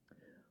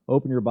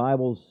Open your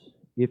Bibles,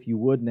 if you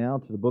would, now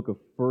to the book of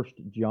 1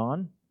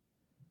 John.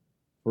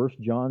 1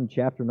 John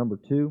chapter number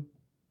 2.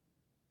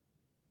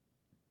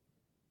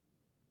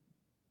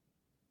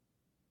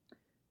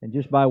 And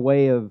just by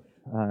way of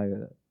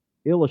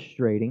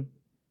illustrating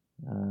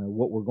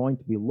what we're going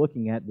to be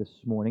looking at this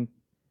morning,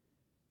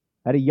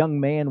 I had a young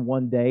man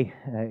one day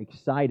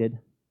excited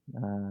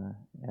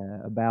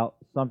about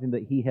something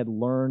that he had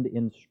learned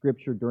in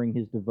Scripture during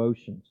his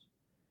devotions.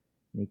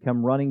 And he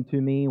come running to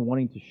me,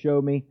 wanting to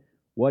show me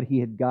what he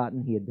had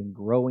gotten. He had been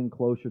growing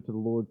closer to the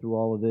Lord through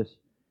all of this.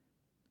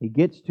 He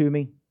gets to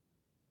me,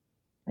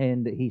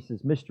 and he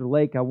says, "Mr.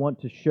 Lake, I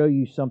want to show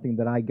you something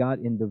that I got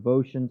in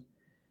devotions."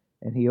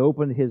 And he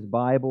opened his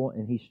Bible,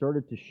 and he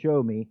started to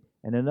show me.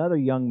 And another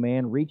young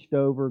man reached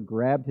over,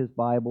 grabbed his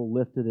Bible,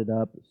 lifted it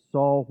up,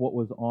 saw what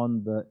was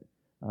on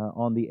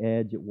the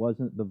edge. It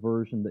wasn't the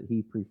version that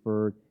he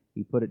preferred.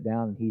 He put it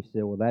down, and he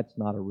said, "Well, that's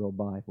not a real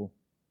Bible."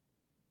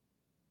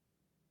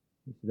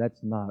 He said,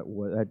 that's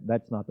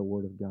not the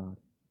Word of God."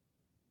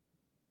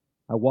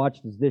 I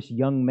watched as this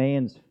young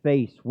man's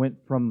face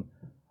went from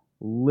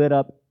lit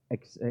up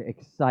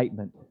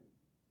excitement.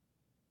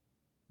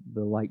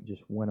 The light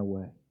just went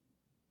away.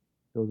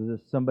 It was as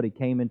if somebody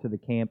came into the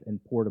camp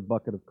and poured a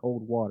bucket of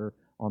cold water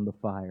on the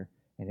fire,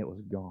 and it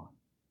was gone.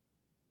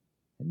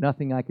 And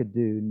nothing I could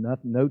do,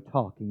 no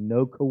talking,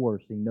 no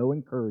coercing, no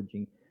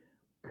encouraging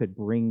could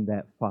bring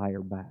that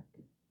fire back.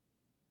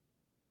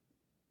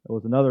 There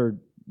was another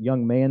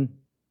young man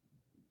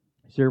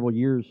several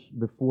years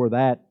before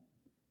that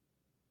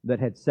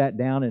had sat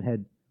down and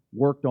had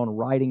worked on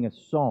writing a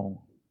song.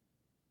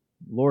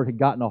 The Lord had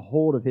gotten a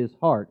hold of his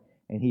heart,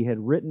 and he had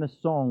written a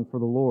song for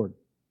the Lord.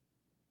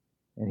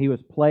 And he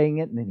was playing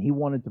it, and then he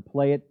wanted to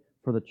play it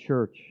for the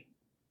church.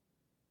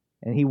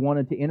 And he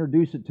wanted to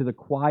introduce it to the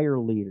choir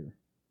leader.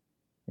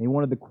 And he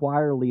wanted the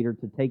choir leader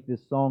to take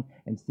this song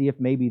and see if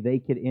maybe they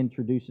could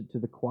introduce it to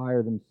the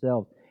choir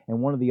themselves.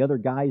 And one of the other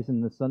guys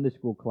in the Sunday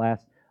school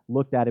class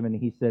looked at him and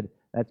he said,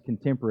 "That's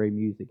contemporary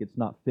music. It's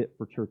not fit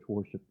for church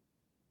worship."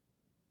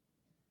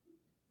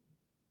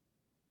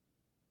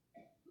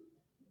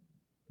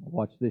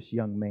 Watch this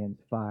young man's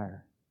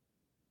fire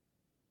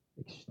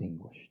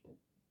extinguished.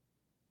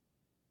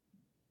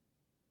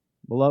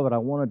 Beloved, I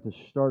wanted to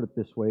start it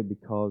this way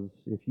because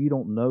if you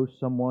don't know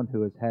someone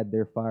who has had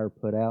their fire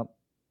put out,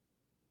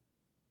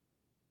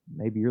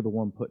 maybe you're the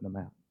one putting them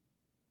out.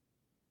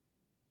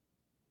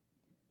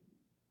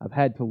 I've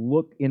had to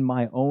look in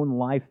my own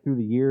life through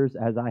the years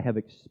as I have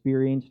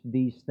experienced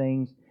these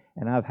things,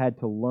 and I've had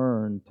to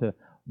learn to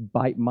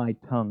bite my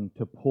tongue,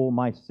 to pull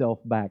myself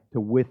back,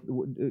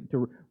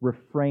 to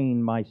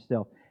refrain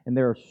myself. And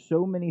there are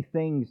so many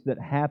things that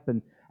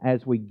happen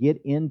as we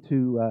get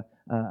into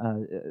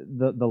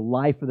the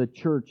life of the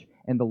church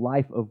and the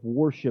life of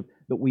worship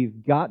that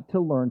we've got to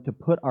learn to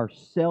put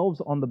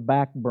ourselves on the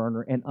back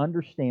burner and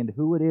understand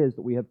who it is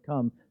that we have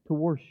come to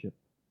worship.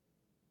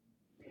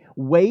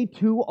 Way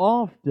too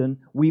often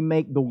we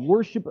make the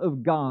worship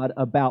of God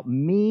about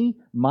me,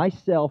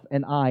 myself,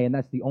 and I, and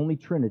that's the only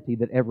Trinity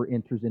that ever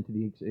enters into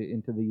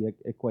the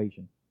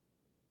equation.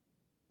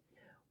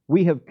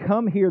 We have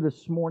come here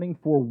this morning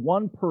for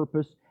one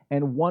purpose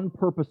and one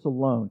purpose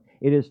alone.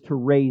 It is to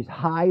raise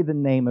high the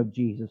name of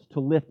Jesus, to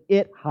lift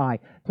it high,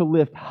 to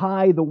lift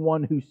high the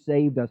one who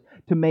saved us,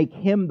 to make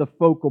Him the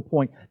focal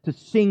point, to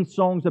sing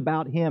songs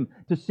about Him,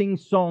 to sing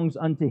songs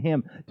unto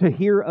Him, to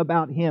hear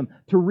about Him,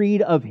 to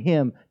read of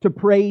Him, to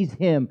praise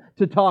Him,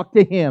 to talk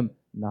to Him.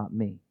 Not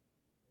me.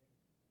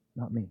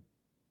 Not me.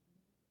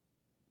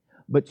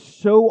 But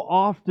so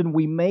often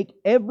we make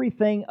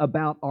everything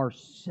about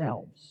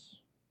ourselves.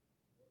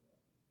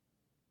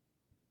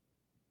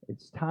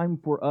 It's time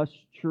for us,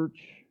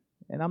 church,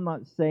 and I'm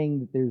not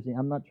saying that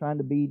I'm not trying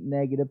to be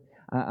negative.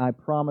 I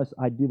promise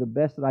I do the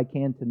best that I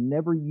can to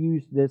never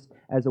use this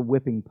as a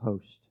whipping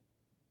post.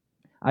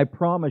 I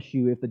promise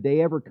you, if the day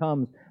ever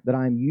comes that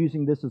I'm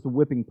using this as a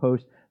whipping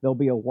post, there'll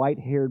be a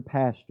white-haired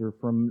pastor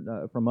from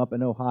up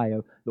in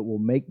Ohio that will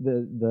make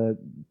the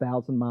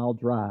 1,000-mile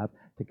drive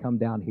to come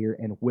down here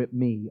and whip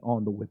me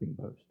on the whipping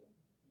post.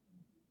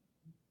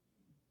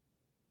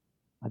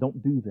 I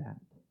don't do that.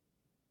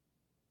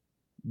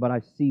 But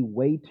I see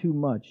way too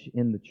much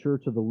in the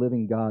church of the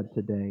living God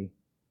today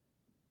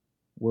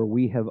where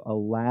we have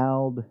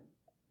allowed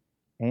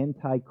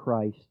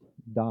Antichrist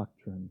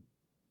doctrine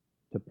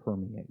to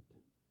permeate.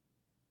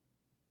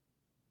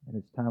 And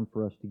it's time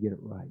for us to get it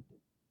right.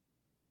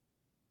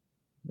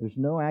 There's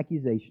no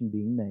accusation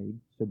being made,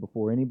 so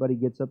before anybody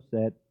gets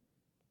upset,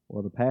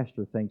 well, the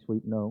pastor thinks we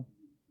know.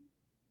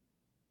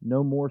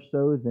 No more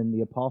so than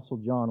the Apostle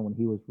John when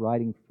he was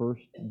writing 1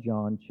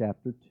 John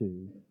chapter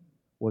 2.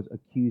 Was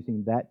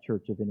accusing that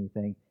church of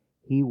anything.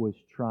 He was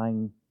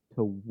trying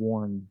to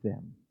warn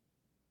them.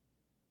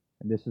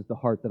 And this is the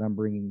heart that I'm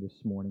bringing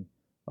this morning,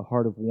 a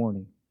heart of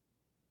warning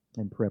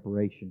and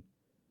preparation.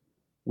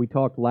 We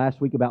talked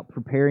last week about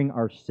preparing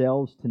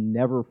ourselves to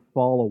never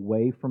fall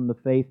away from the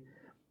faith,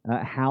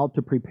 how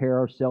to prepare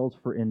ourselves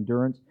for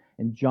endurance.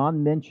 And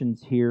John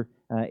mentions here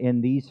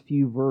in these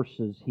few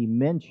verses, he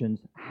mentions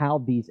how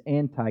these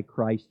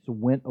antichrists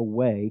went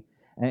away,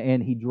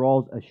 and he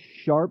draws a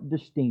sharp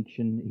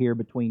distinction here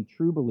between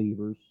true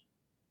believers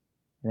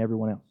and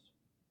everyone else.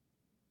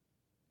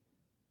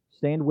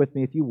 Stand with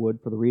me, if you would,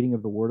 for the reading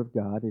of the Word of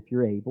God, if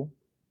you're able.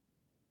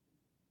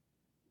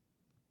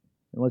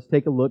 And let's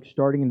take a look,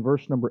 starting in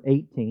verse number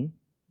 18.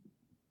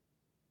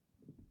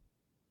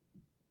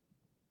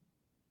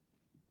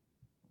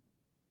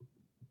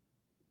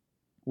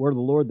 Word of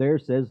the Lord there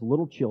says,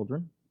 "Little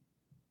children,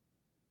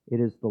 it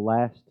is the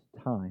last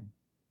time.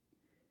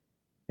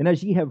 And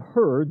as ye have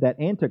heard that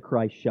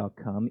Antichrist shall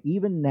come,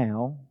 even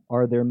now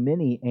are there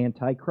many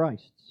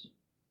antichrists,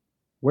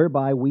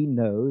 whereby we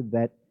know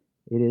that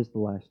it is the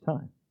last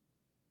time.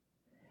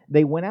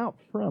 They went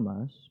out from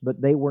us,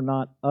 but they were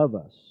not of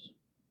us.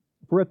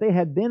 For if they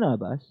had been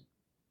of us,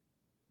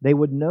 they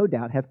would no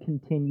doubt have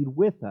continued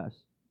with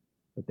us.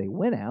 But they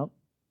went out,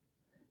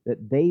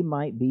 that they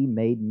might be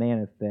made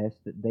manifest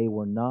that they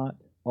were not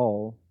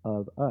all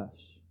of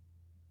us.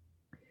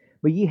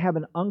 But ye have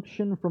an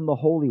unction from the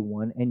Holy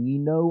One, and ye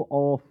know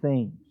all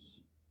things.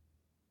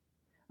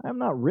 I am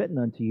not written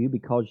unto you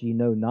because ye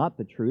know not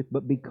the truth,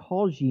 but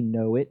because ye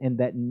know it, and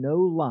that no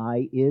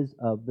lie is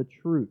of the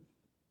truth."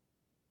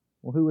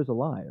 Well, who is a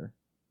liar?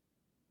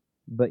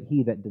 But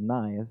he that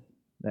denieth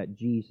that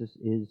Jesus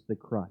is the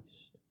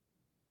Christ.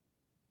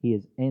 He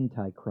is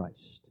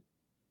Antichrist,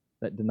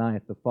 that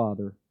denieth the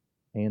Father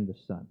and the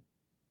Son.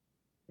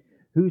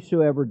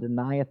 Whosoever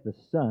denieth the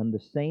Son, the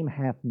same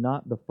hath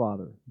not the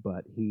Father,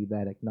 but he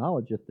that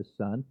acknowledgeth the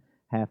Son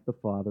hath the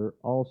Father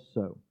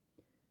also.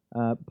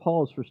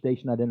 Pause for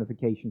station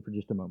identification for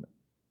just a moment.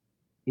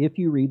 If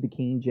you read the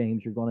King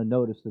James, you're going to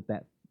notice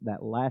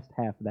that last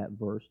half of that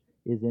verse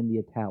is in the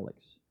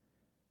italics.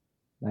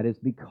 That is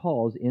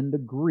because in the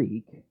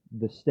Greek,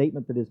 the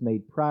statement that is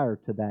made prior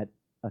to that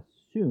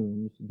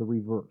assumes the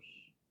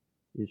reverse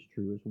is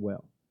true as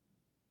well.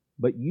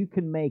 But you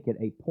can make it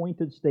a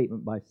pointed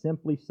statement by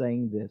simply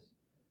saying this: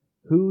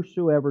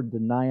 "Whosoever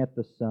denieth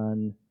the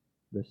Son,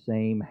 the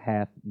same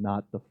hath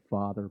not the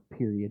Father,"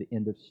 period,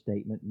 end of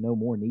statement. No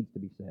more needs to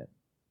be said.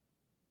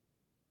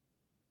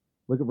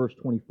 Look at verse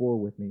 24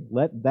 with me.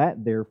 "Let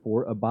that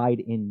therefore abide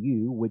in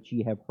you which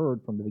ye have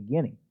heard from the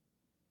beginning.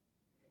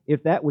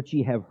 If that which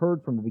ye have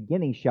heard from the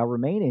beginning shall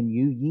remain in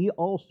you, ye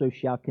also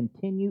shall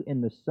continue in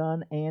the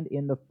Son and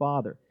in the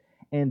Father.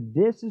 And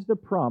this is the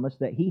promise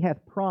that he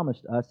hath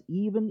promised us,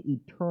 even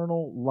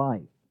eternal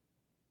life.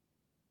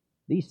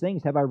 These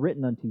things have I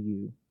written unto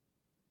you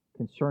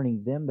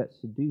concerning them that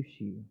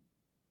seduce you.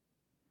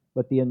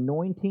 But the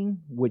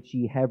anointing which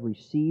ye have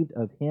received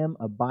of him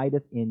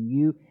abideth in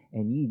you,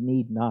 and ye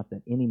need not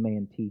that any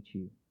man teach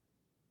you.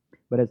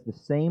 But as the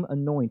same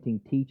anointing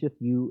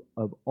teacheth you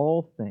of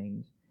all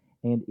things,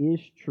 and is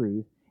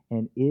truth,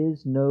 and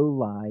is no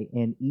lie,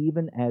 and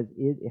even as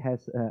it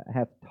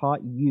hath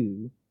taught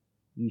you,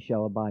 ye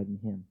shall abide in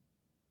him.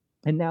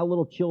 And now,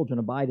 little children,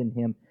 abide in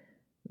him,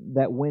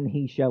 that when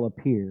he shall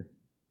appear,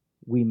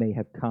 we may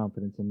have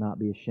confidence and not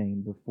be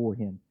ashamed before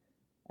him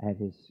at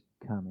his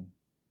coming."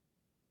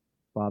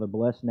 Father,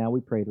 bless now,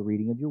 we pray, the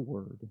reading of your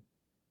word.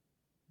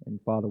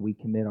 And Father, we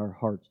commit our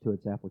hearts to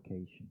its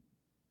application.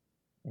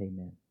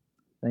 Amen.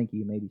 Thank you.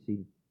 You may be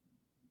seated.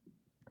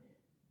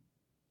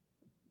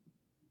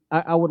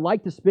 I would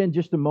like to spend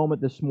just a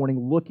moment this morning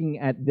looking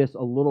at this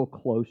a little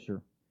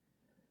closer.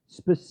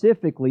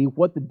 Specifically,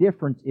 what the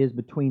difference is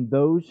between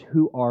those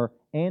who are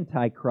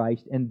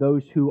anti-Christ and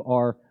those who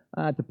are,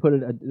 to put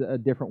it a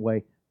different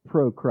way,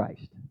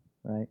 pro-Christ.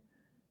 Right?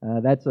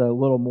 That's a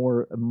little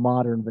more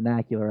modern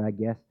vernacular, I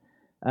guess.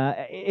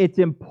 It's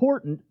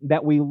important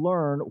that we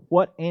learn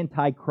what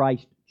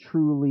anti-Christ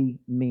truly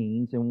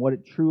means and what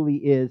it truly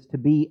is to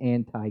be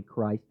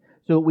anti-Christ,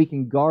 so that we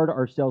can guard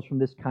ourselves from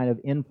this kind of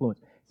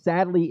influence.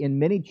 Sadly, in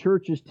many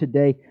churches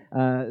today,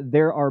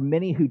 there are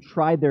many who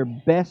try their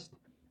best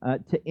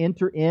to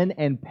enter in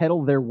and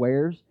peddle their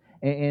wares,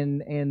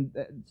 and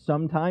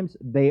sometimes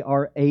they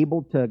are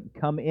able to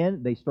come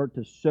in. They start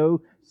to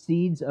sow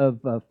seeds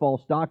of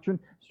false doctrine,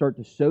 start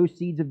to sow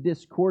seeds of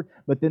discord,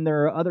 but then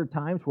there are other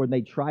times where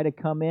they try to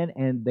come in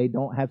and they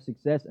don't have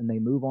success and they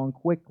move on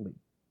quickly.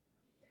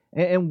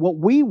 And what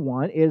we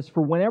want is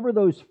for whenever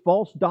those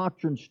false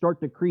doctrines start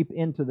to creep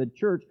into the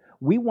church,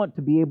 we want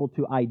to be able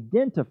to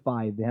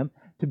identify them,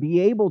 to be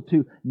able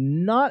to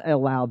not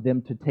allow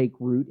them to take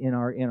root in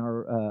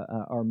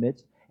our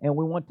midst, and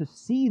we want to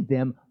see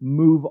them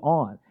move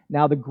on.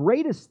 Now, the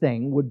greatest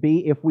thing would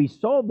be if we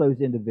saw those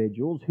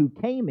individuals who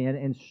came in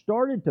and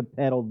started to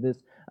peddle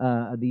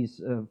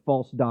these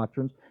false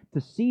doctrines,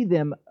 to see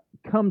them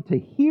come to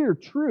hear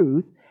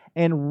truth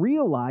and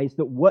realize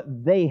that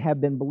what they have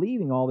been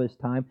believing all this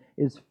time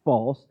is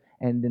false,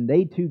 and then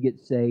they too get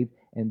saved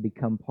and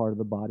become part of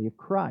the body of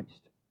Christ.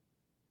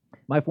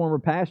 My former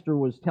pastor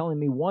was telling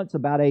me once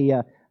about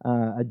a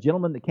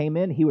gentleman that came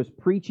in. He was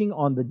preaching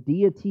on the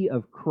deity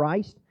of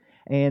Christ,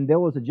 and there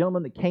was a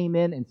gentleman that came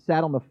in and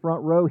sat on the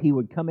front row. He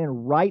would come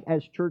in right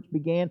as church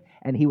began,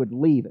 and he would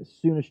leave as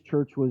soon as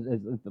church was,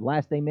 as the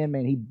last amen,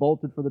 man, he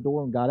bolted for the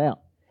door and got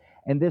out.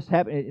 And this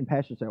happened, and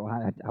Pastor said,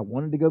 well, I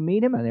wanted to go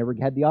meet him. I never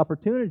had the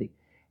opportunity.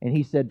 And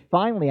he said,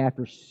 finally,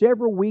 after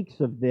several weeks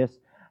of this,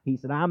 he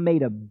said, I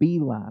made a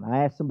beeline.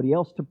 I asked somebody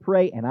else to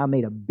pray, and I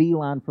made a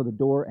beeline for the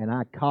door, and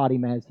I caught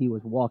him as he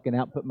was walking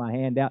out, put my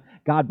hand out.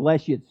 God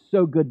bless you. It's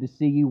so good to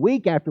see you.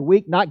 Week after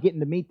week, not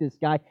getting to meet this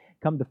guy.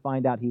 Come to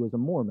find out he was a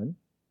Mormon,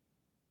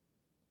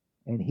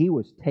 and he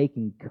was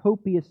taking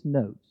copious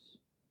notes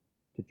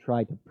to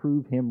try to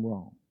prove him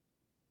wrong.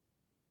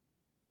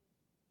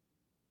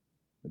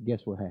 But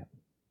guess what happened?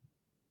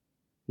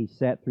 He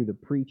sat through the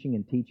preaching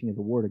and teaching of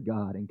the Word of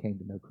God and came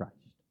to know Christ.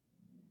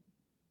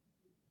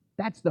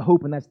 That's the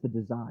hope and that's the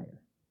desire.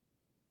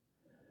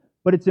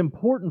 But it's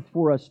important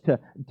for us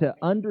to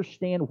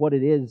understand what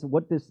it is,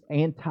 what this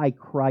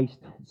Antichrist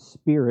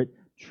spirit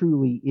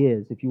truly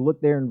is. If you look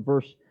there in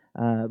verse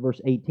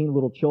 18,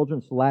 little children,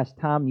 it's the last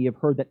time you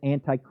have heard that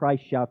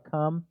Antichrist shall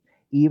come.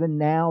 Even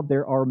now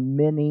there are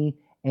many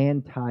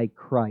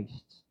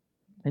Antichrists.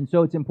 And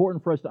so it's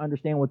important for us to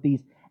understand what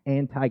these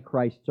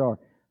Antichrists are.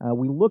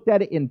 We looked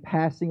at it in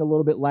passing a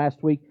little bit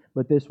last week,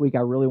 but this week I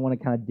really want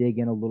to kind of dig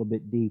in a little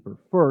bit deeper.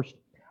 First,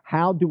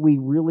 how do we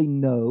really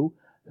know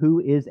who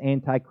is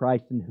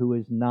Antichrist and who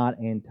is not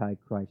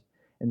Antichrist?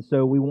 And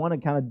so we want to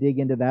kind of dig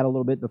into that a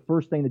little bit. The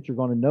first thing that you're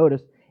going to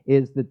notice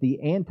is that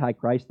the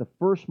Antichrist, the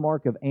first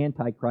mark of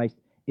Antichrist,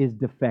 is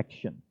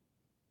defection.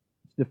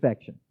 It's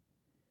defection.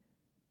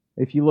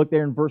 If you look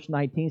there in verse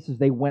 19, it says,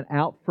 they went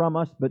out from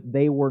us, but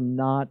they were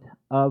not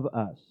of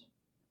us.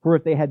 For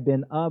if they had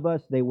been of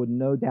us, they would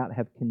no doubt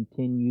have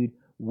continued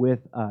with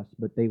us.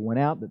 But they went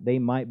out that they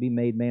might be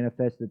made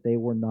manifest that they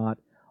were not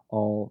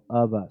all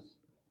of us.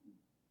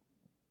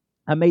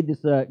 I made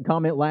this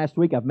comment last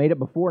week. I've made it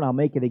before and I'll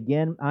make it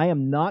again. I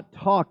am not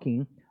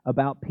talking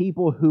about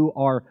people who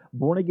are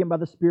born again by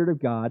the Spirit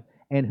of God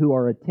and who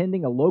are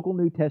attending a local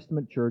New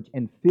Testament church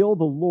and feel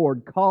the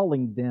Lord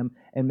calling them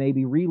and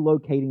maybe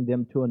relocating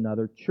them to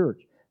another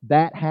church.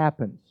 That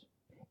happens.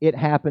 It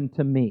happened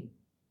to me.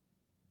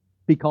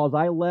 Because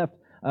I left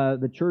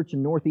the church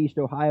in Northeast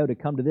Ohio to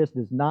come to this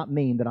does not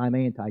mean that I'm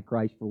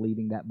Antichrist for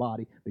leaving that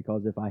body,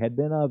 because if I had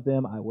been of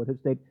them, I would have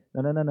stayed.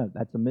 No.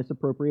 That's a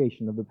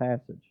misappropriation of the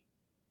passage.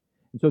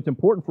 And so it's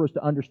important for us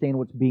to understand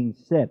what's being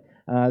said.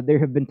 There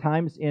have been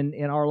times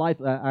in our life,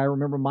 I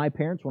remember my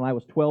parents, when I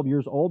was 12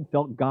 years old,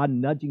 felt God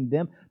nudging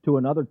them to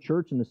another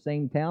church in the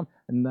same town.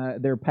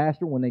 And their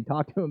pastor, when they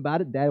talked to him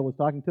about it, Dad was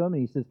talking to him,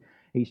 and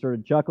he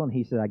started chuckling.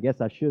 He said, I guess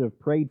I should have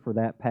prayed for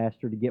that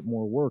pastor to get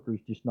more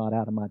workers, just not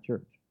out of my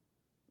church.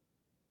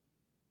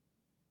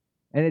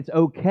 And it's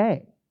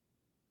okay.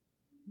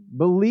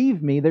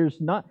 Believe me, there's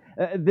not.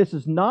 This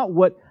is not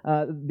what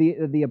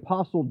the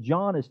Apostle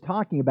John is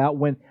talking about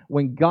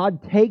when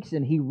God takes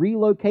and He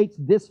relocates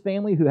this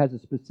family who has a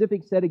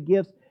specific set of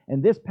gifts,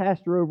 and this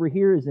pastor over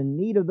here is in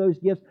need of those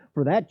gifts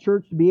for that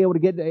church to be able to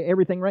get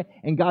everything right.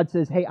 And God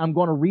says, hey, I'm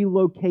going to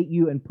relocate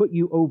you and put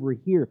you over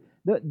here.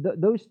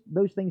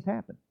 Those things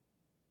happen.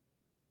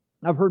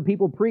 I've heard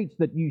people preach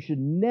that you should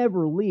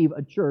never leave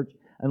a church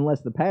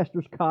unless the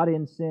pastor's caught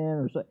in sin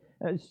or so.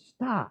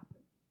 Stop.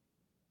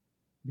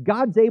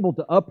 God's able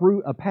to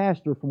uproot a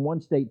pastor from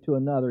one state to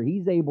another.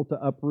 He's able to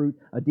uproot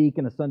a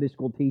deacon, a Sunday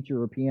school teacher,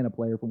 or a piano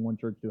player from one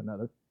church to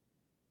another.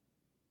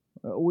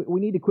 We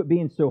need to quit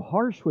being so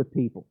harsh with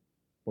people.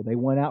 Well, they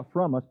went out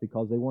from us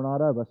because they were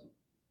not of us.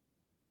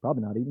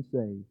 Probably not even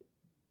saved.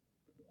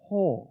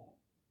 Paul.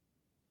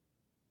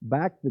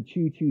 Back the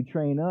choo-choo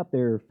train up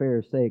there,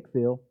 Pharisaic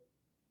Phil.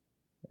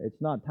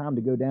 It's not time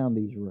to go down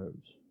these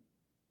roads.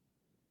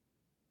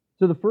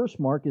 So the first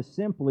mark is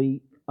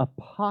simply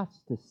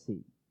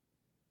apostasy.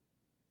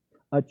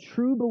 A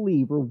true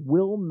believer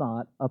will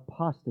not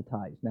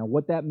apostatize. Now,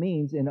 what that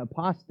means in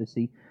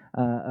apostasy,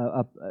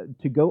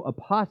 to go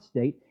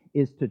apostate,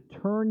 is to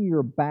turn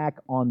your back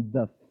on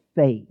the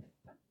faith.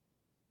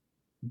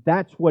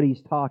 That's what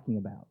he's talking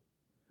about.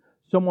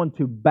 Someone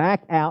to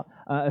back out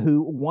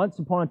who once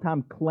upon a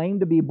time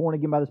claimed to be born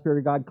again by the Spirit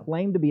of God,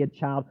 claimed to be a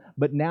child,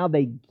 but now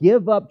they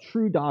give up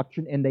true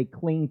doctrine and they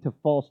cling to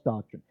false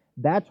doctrine.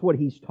 That's what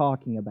he's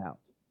talking about.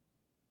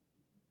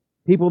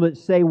 People that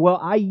say, well,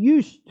 I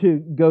used to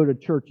go to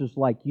churches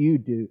like you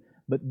do,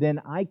 but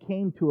then I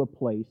came to a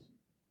place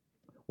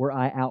where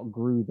I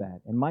outgrew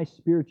that. And my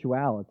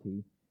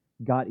spirituality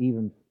got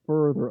even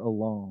further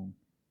along.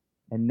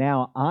 And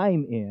now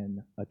I'm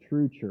in a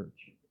true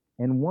church.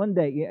 And one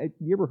day,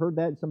 you ever heard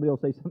that? Somebody will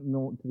say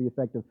something to the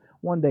effect of,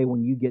 one day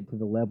when you get to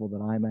the level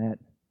that I'm at,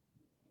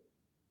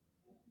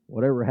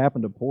 whatever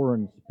happened to poor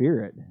in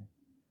spirit,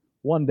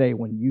 one day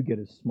when you get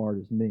as smart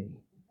as me.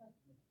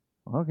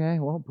 Okay,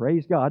 well,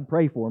 praise God.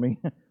 Pray for me.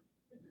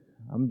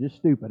 I'm just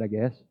stupid, I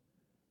guess.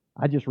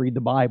 I just read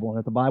the Bible, and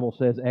if the Bible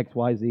says X,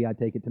 Y, Z, I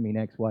take it to mean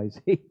X, Y,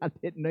 Z. I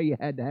didn't know you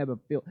had to have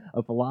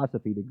a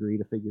philosophy degree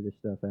to figure this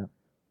stuff out.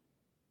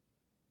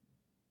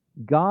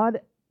 God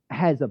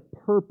has a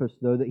purpose,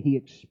 though, that He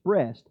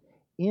expressed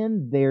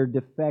in their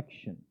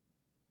defection.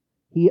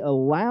 He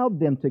allowed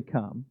them to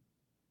come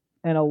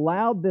and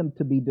allowed them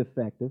to be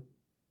defective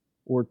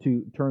or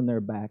to turn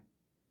their back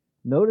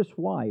Notice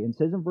why. It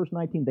says in verse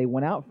 19, they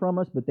went out from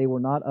us, but they were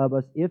not of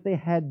us. If they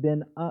had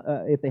been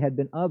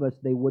of us,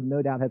 they would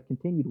no doubt have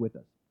continued with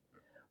us.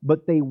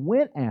 But they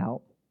went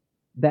out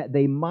that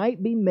they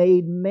might be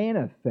made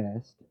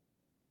manifest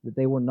that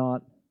they were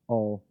not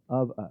all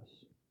of us.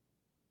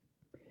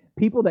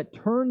 People that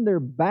turn their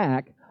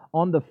back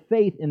on the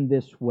faith in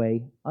this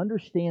way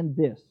understand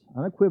this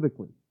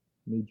unequivocally: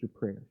 need your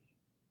prayers.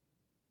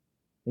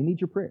 They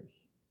need your prayers.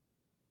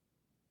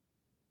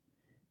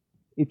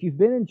 If you've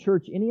been in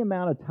church any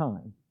amount of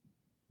time,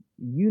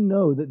 you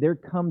know that there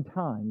come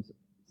times,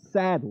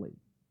 sadly,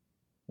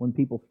 when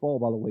people fall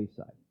by the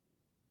wayside.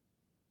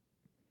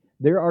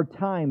 There are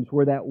times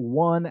where that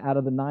one out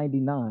of the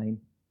 99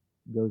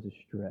 goes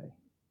astray.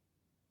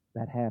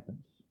 That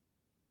happens.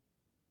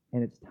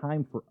 And it's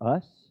time for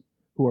us,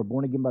 who are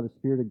born again by the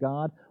Spirit of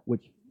God,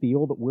 which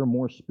feel that we're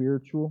more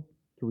spiritual,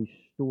 to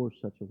restore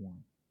such a one.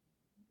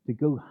 To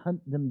go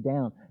hunt them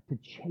down, to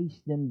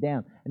chase them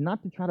down, and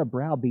not to try to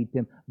browbeat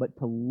them, but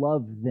to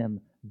love them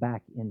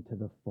back into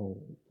the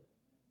fold.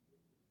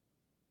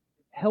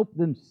 Help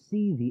them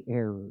see the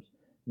errors.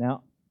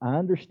 Now, I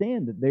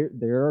understand that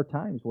there are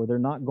times where they're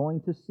not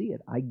going to see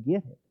it. I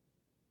get it.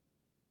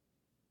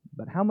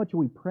 But how much are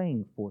we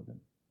praying for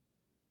them?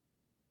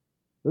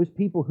 Those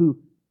people who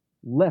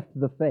left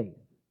the faith.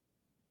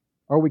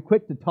 Are we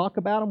quick to talk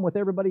about them with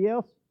everybody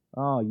else?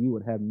 Oh, you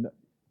would have no...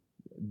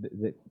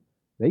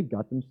 They've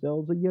got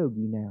themselves a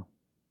yogi now.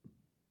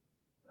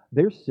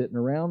 They're sitting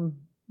around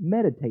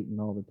meditating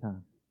all the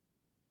time.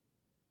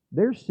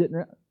 They're sitting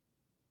around...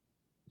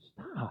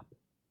 Stop.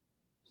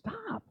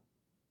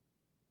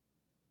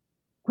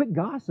 Quit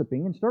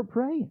gossiping and start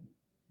praying.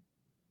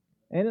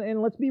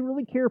 And let's be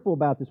really careful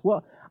about this.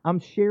 Well, I'm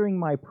sharing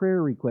my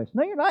prayer request.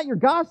 No, you're not. You're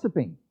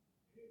gossiping.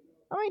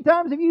 How many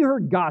times have you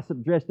heard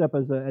gossip dressed up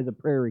as a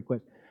prayer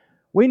request?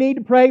 We need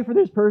to pray for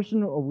this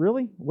person. Oh,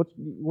 really?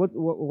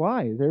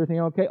 Why? Is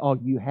everything okay? Oh,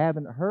 you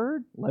haven't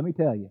heard? Let me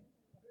tell you.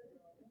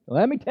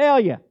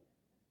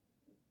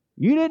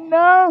 You didn't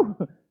know?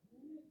 That's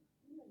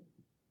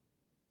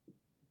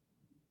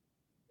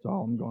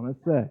all I'm going to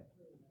say.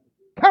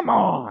 Come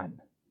on!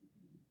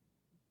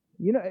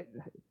 You know,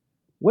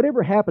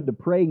 whatever happened to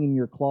praying in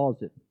your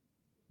closet?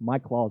 My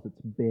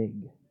closet's big.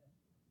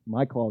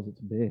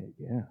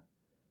 Yeah.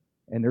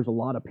 And there's a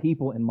lot of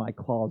people in my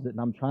closet,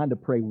 and I'm trying to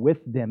pray with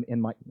them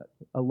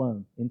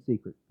alone, in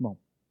secret. Come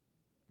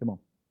on.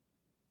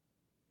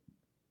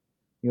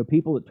 You know,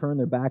 people that turn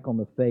their back on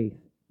the faith,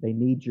 they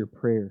need your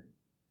prayer.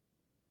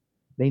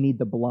 They need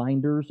the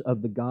blinders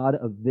of the God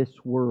of this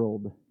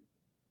world.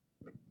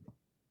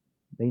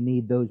 They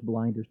need those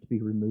blinders to be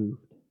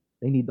removed.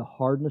 They need the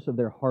hardness of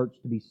their hearts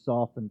to be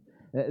softened.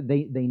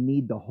 They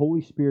need the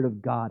Holy Spirit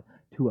of God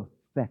to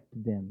affect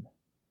them.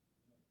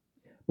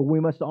 But we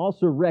must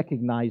also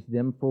recognize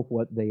them for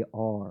what they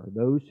are.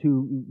 Those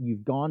who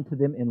you've gone to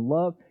them in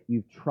love,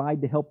 you've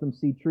tried to help them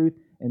see truth,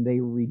 and they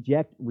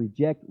reject. We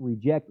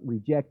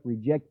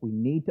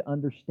need to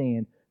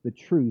understand the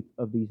truth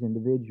of these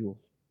individuals.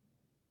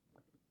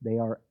 They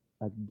are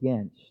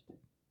against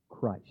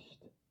Christ.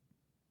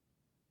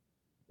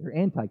 They're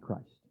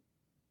Antichrist.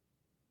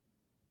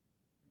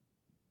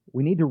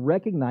 We need to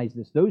recognize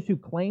this. Those who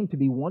claim to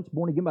be once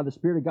born again by the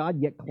Spirit of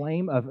God, yet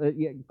cling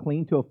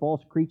to a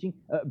false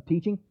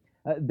teaching,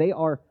 they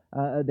are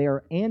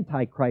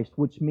Antichrist,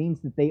 which means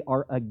that they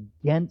are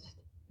against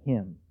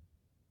Him.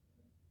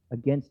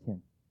 Against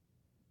Him.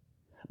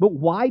 But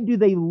why do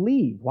they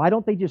leave? Why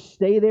don't they just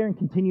stay there and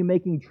continue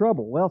making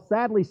trouble? Well,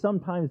 sadly,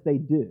 sometimes they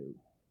do.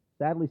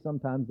 Sadly,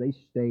 sometimes they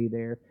stay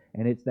there,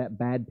 and it's that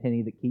bad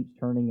penny that keeps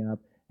turning up,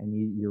 and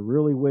you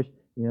really wish,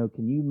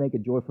 can you make a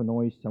joyful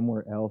noise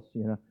somewhere else,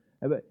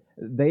 But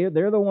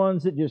they're the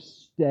ones that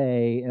just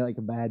stay like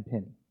a bad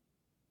penny.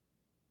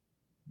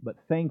 But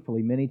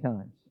thankfully, many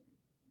times,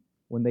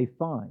 when they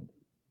find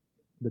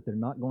that they're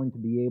not going to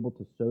be able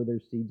to sow their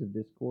seeds of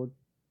discord,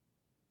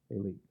 they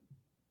leave.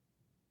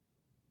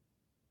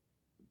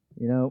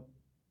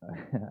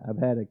 I've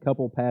had a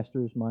couple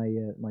pastors,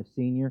 my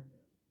senior,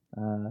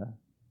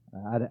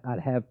 I'd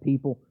have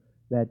people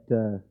that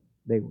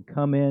they would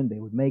come in, they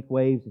would make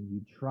waves, and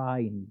you'd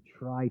try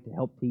to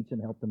help teach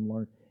and help them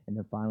learn, and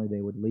then finally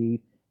they would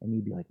leave, and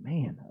you'd be like,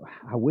 man,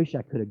 I wish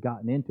I could have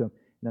gotten into them.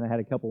 And then I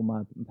had a couple of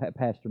my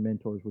pastor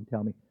mentors would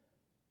tell me,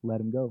 let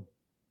them go.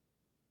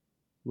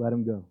 Let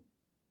them go.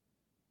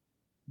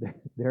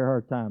 There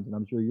are times, and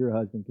I'm sure your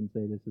husband can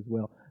say this as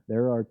well,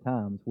 there are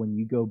times when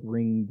you go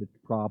bring the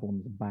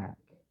problems back.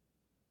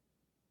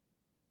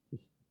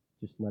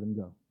 Just let them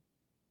go.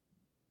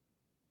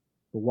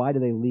 But why do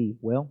they leave?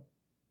 Well,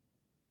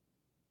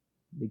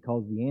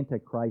 because the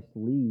Antichrist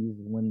leaves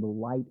when the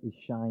light is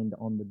shined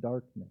on the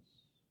darkness.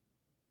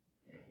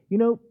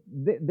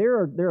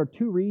 There are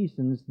two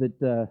reasons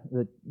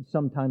that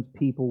sometimes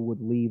people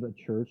would leave a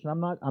church. And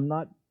I'm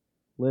not.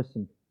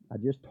 Listen, I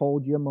just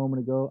told you a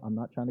moment ago, I'm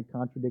not trying to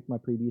contradict my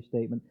previous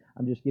statement.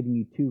 I'm just giving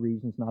you two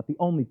reasons, not the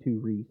only two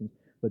reasons.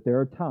 But there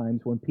are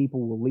times when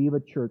people will leave a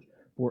church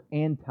for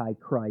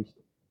Antichrist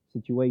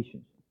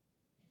situations.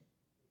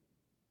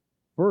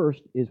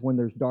 First is when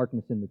there's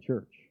darkness in the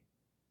church.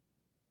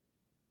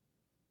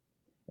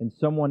 and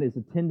someone is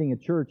attending a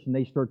church and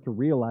they start to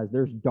realize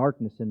there's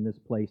darkness in this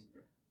place,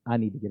 I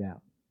need to get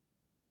out.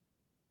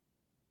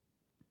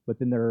 But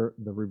then the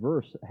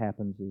reverse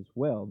happens as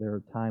well. There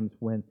are times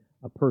when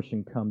a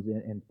person comes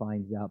in and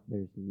finds out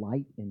there's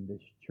light in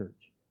this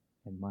church,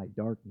 and my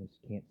darkness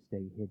can't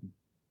stay hidden.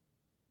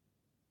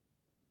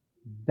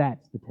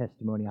 That's the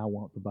testimony I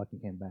want for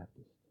Buckingham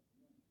Baptist.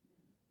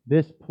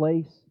 This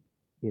place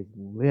is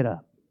lit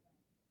up.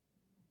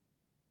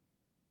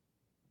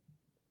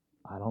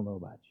 I don't know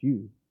about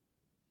you.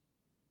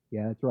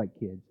 Yeah, that's right,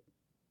 kids.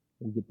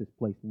 We get this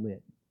place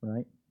lit,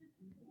 right?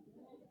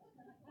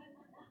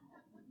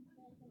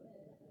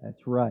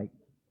 That's right.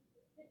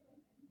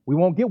 We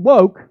won't get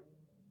woke,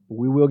 but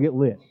we will get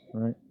lit,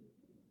 right?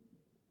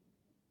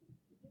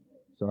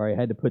 Sorry, I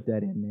had to put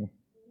that in there.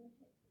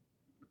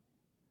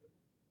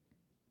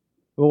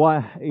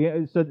 Well,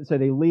 so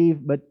they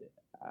leave, but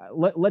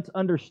let's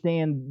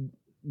understand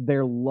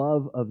their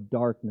love of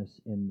darkness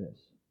in this.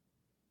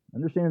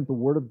 Understand that the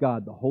Word of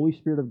God, the Holy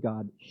Spirit of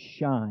God,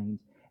 shines,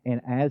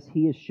 and as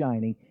He is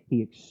shining,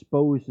 He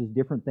exposes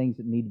different things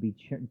that need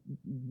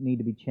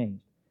to be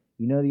changed.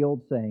 You know the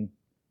old saying,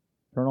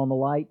 turn on the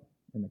light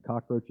and the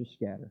cockroaches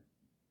scatter.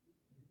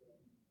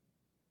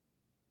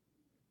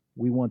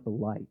 We want the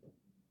light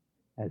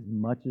as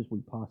much as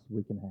we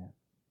possibly can have.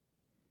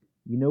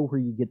 You know where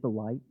you get the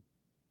light?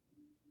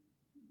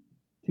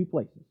 Two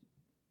places.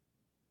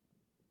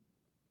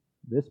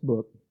 This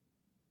book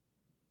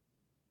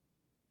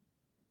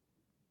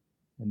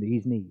and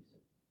these knees.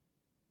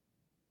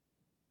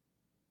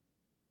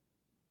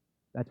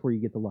 That's where you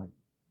get the light.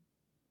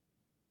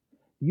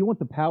 Do you want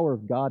the power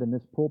of God in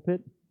this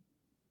pulpit?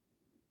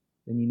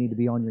 Then you need to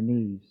be on your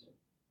knees.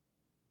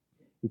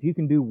 If you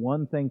can do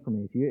one thing for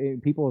me,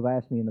 people have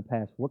asked me in the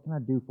past, what can I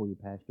do for you,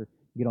 Pastor?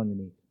 Get on your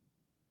knees.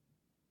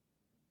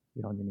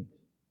 Get on your knees.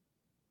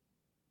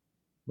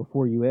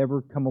 Before you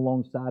ever come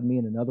alongside me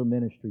in another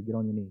ministry, get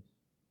on your knees.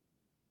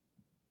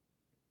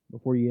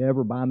 Before you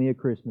ever buy me a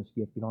Christmas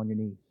gift, get on your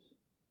knees.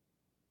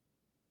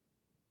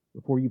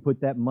 Before you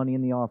put that money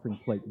in the offering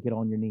plate, get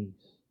on your knees.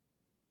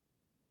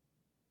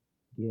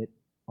 Get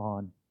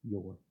on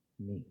your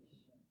knees.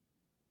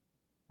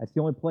 That's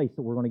the only place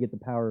that we're going to get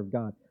the power of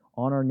God.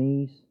 On our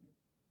knees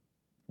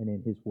and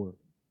in His Word.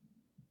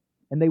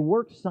 And they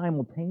work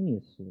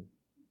simultaneously.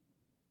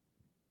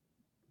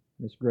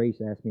 Miss Grace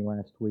asked me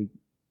last week,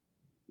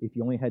 if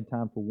you only had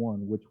time for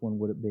one, which one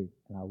would it be?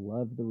 And I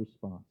loved the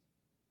response.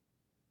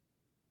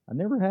 I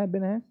never had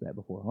been asked that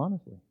before,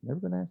 honestly. Never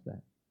been asked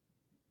that.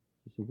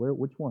 She said,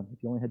 which one?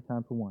 If you only had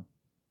time for one.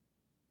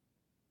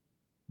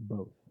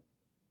 Both.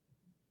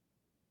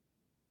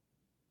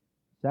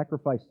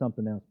 Sacrifice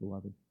something else,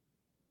 beloved.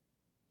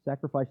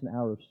 Sacrifice an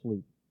hour of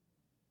sleep.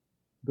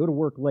 Go to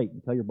work late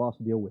and tell your boss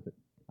to deal with it.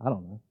 I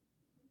don't know.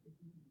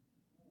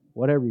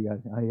 Whatever you got.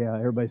 Yeah,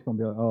 everybody's going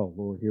to be like, oh,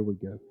 Lord, here we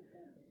go.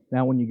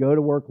 Now, when you go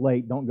to work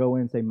late, don't go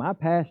in and say, my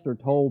pastor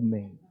told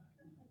me.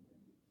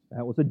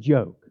 That was a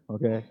joke,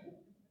 okay?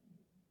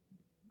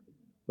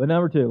 But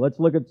number two, let's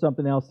look at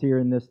something else here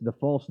in this, the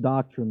false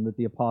doctrine that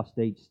the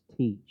apostates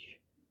teach.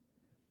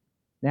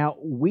 Now,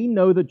 we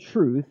know the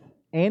truth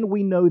and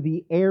we know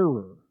the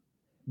error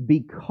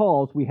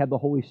because we have the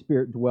Holy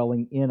Spirit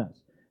dwelling in us.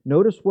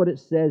 Notice what it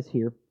says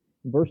here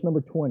in verse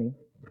number 20. It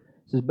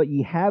says, but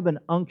ye have an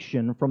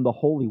unction from the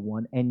Holy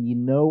One, and ye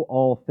know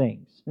all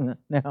things.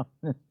 Now,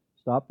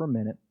 stop for a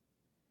minute.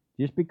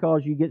 Just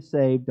because you get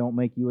saved don't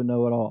make you a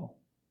know-it-all.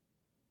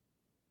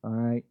 All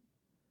right?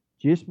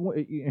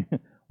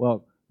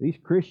 Well, these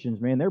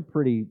Christians, man, they're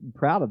pretty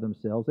proud of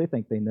themselves. They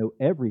think they know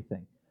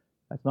everything.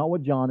 That's not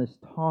what John is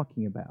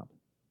talking about.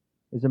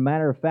 As a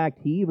matter of fact,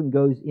 he even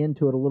goes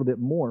into it a little bit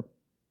more.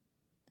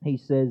 He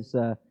says,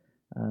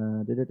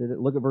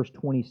 look at verse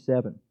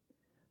 27.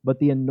 But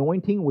the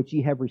anointing which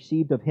ye have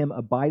received of Him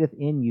abideth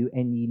in you,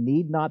 and ye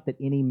need not that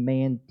any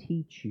man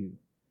teach you.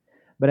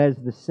 But as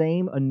the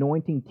same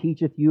anointing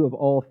teacheth you of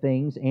all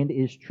things, and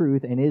is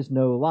truth, and is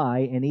no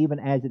lie, and even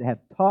as it hath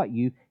taught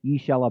you, ye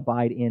shall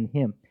abide in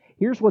Him.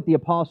 Here's what the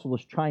apostle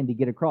is trying to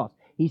get across.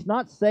 He's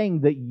not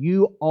saying that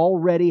you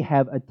already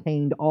have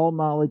attained all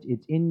knowledge.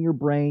 It's in your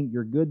brain.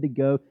 You're good to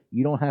go.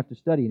 You don't have to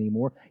study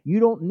anymore. You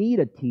don't need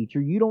a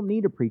teacher. You don't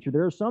need a preacher.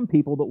 There are some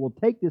people that will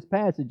take this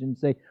passage and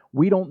say,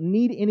 we don't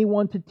need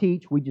anyone to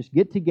teach. We just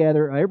get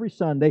together every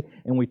Sunday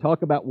and we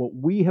talk about what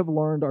we have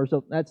learned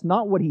ourselves. That's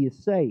not what he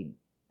is saying.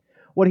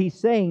 What he's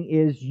saying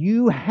is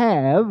you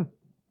have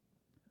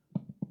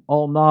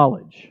all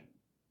knowledge.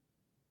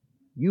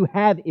 You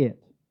have it.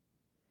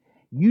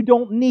 You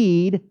don't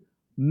need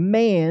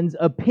man's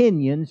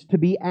opinions to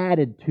be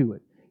added to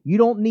it. You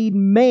don't need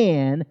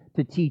man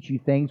to teach you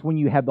things when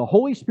you have the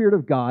Holy Spirit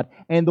of God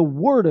and the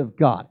Word of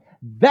God.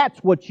 That's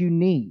what you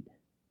need.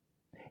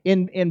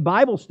 In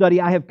Bible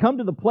study, I have come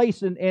to the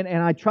place, and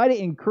I try to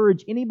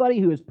encourage anybody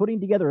who is putting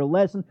together a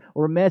lesson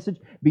or a message,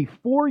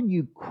 before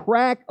you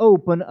crack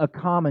open a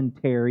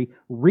commentary,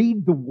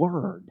 read the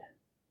Word.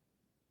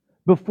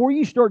 Before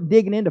you start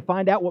digging in to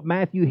find out what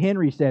Matthew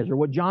Henry says or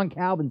what John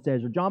Calvin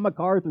says or John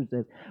MacArthur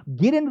says,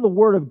 get into the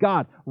Word of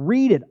God.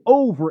 Read it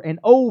over and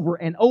over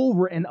and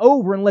over and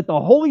over and let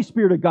the Holy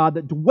Spirit of God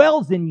that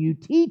dwells in you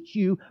teach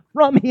you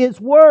from His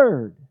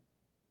Word.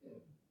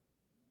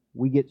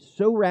 We get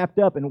so wrapped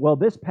up in, well,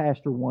 this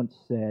pastor once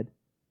said,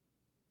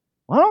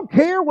 I don't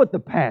care what the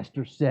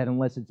pastor said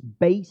unless it's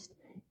based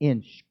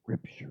in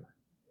Scripture.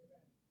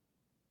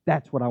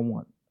 That's what I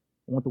want.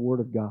 I want the Word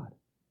of God.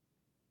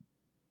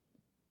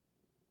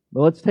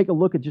 But let's take a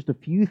look at just a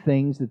few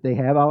things that they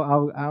have.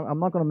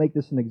 I'm not going to make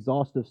this an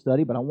exhaustive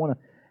study, but I want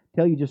to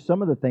tell you just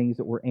some of the things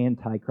that were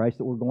Antichrist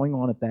that were going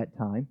on at that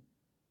time.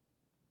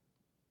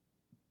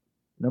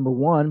 Number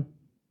one,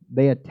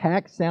 they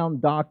attack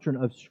sound doctrine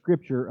of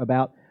Scripture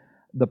about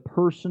the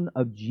person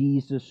of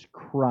Jesus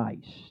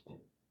Christ.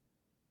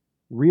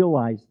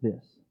 Realize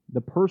this.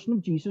 The person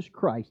of Jesus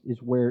Christ is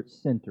where it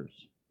centers.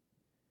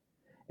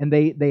 And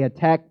they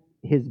attack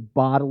His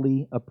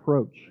bodily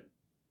approach.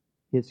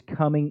 His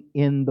coming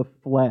in the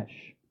flesh.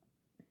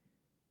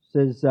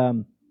 It says,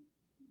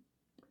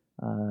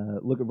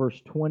 look at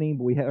verse 20,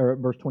 or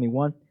verse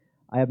 21.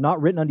 I have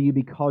not written unto you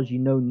because you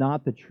know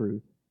not the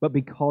truth, but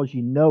because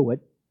you know it,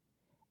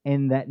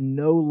 and that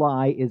no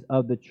lie is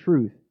of the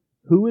truth.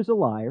 Who is a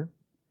liar?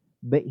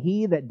 But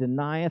he that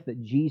denieth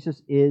that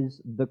Jesus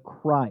is the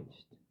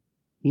Christ.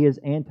 He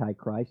is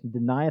Antichrist, and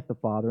denieth the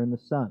Father and the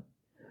Son.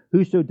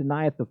 Whoso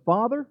denieth the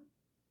Father,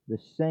 the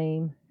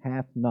same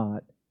hath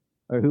not,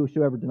 or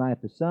whosoever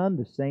denieth the Son,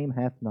 the same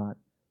hath not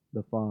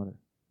the Father.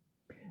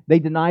 They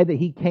deny that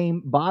He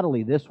came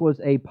bodily. This was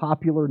a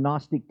popular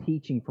Gnostic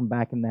teaching from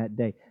back in that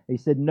day. They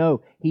said,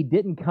 no, He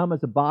didn't come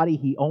as a body.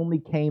 He only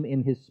came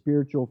in His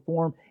spiritual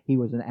form. He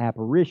was an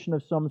apparition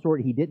of some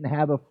sort. He didn't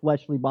have a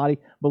fleshly body.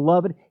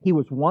 Beloved, He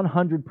was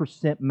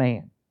 100%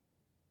 man.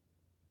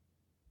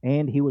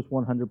 And He was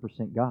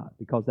 100% God,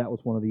 because that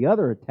was one of the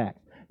other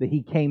attacks. That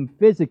He came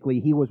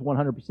physically, He was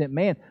 100%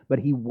 man, but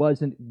He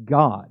wasn't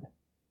God.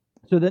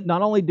 So that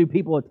not only do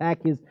people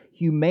attack His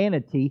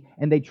humanity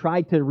and they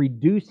try to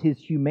reduce His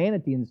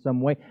humanity in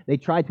some way, they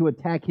try to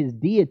attack His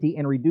deity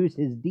and reduce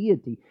His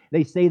deity.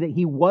 They say that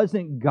He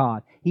wasn't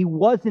God. He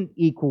wasn't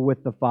equal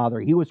with the Father.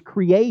 He was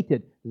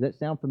created. Does that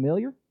sound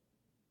familiar?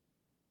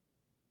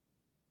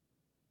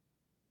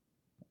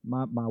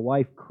 My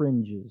wife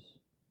cringes.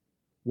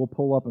 We'll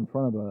pull up in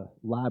front of a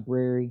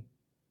library.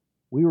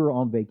 We were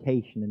on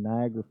vacation in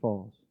Niagara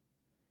Falls,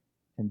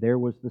 and there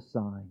was the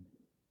sign.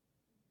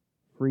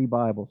 Free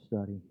Bible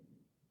study.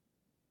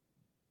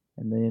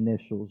 And the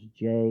initials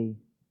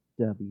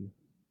J.W.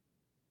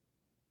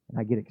 And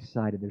I get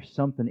excited. There's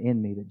something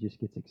in me that just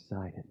gets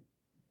excited.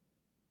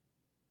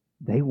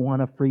 They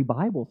want a free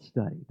Bible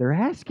study. They're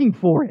asking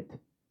for it.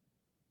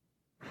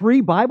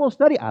 Free Bible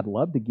study? I'd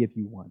love to give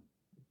you one.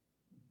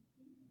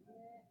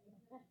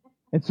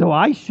 And so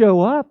I show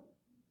up.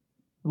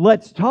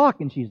 Let's talk.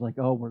 And she's like,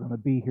 oh, we're going to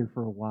be here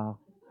for a while.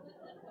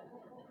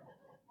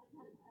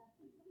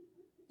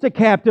 It's a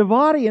captive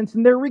audience,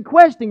 and they're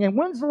requesting. And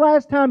when's the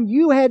last time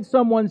you had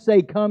someone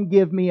say, come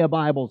give me a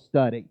Bible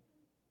study?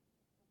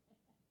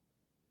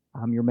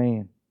 I'm your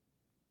man.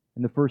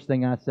 And the first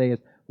thing I say is,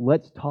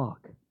 let's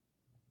talk.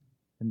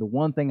 And the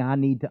one thing I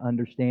need to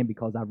understand,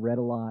 because I've read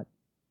a lot,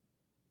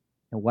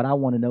 and what I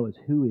want to know is,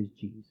 who is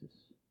Jesus?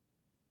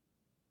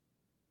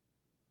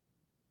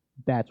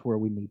 That's where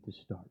we need to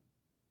start.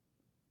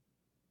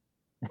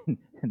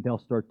 And they'll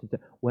start to say,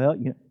 well,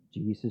 you know,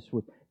 Jesus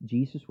was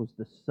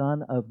the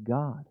Son of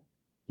God.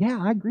 Yeah,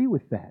 I agree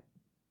with that.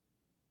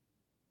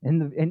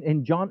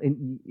 And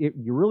John,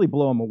 you really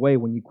blow them away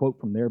when you quote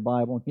from their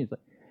Bible. And he's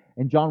like,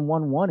 and John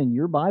 1:1 in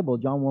your Bible,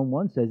 John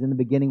 1:1 says, in the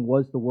beginning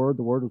was the Word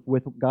was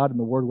with God, and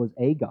the Word was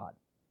a God.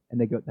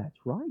 And they go, that's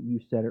right, you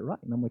said it right.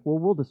 And I'm like, well,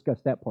 we'll discuss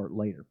that part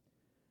later.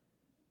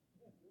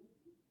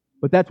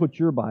 But that's what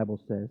your Bible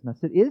says. And I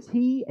said, is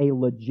He a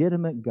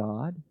legitimate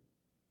God?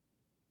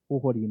 Well,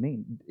 what do you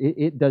mean?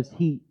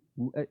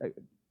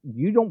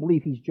 You don't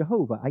believe He's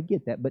Jehovah. I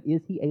get that. But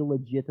is He a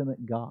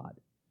legitimate God?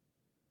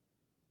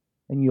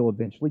 And you'll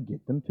eventually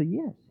get them to,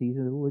 yes, He's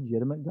a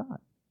legitimate God.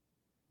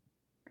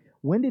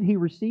 When did He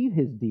receive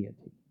His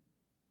deity?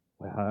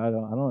 Well, I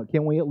don't know.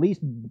 Can we at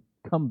least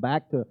come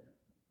back to,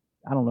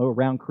 I don't know,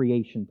 around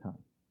creation time?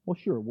 Well,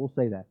 sure, we'll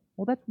say that.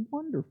 Well, that's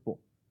wonderful.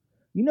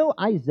 You know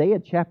Isaiah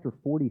chapter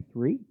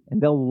 43?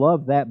 And they'll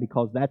love that,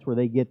 because that's where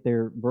they get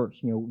their verse.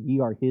 You know, ye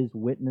are His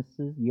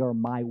witnesses. Ye are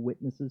my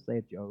witnesses,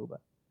 saith Jehovah.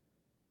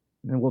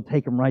 And then we'll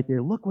take them right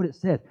there. Look what it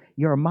says.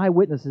 Ye are my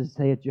witnesses,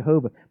 saith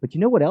Jehovah. But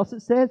you know what else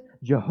it says?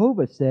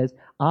 Jehovah says,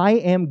 I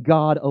am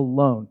God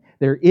alone.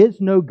 There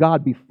is no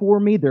God before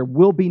me. There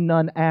will be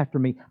none after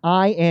me.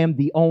 I am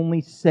the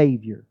only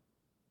Savior.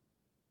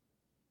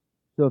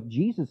 So if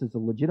Jesus is a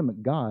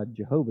legitimate God,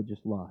 Jehovah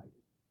just lied.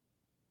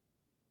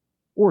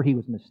 Or He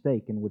was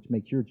mistaken, which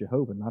makes your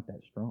Jehovah not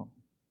that strong.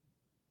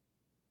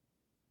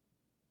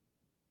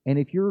 And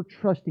if you're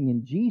trusting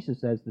in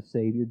Jesus as the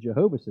Savior,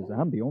 Jehovah says,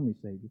 I'm the only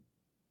Savior.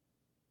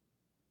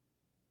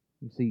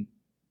 You see,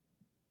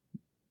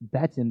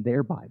 that's in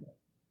their Bible.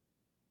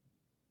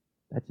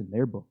 That's in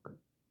their book.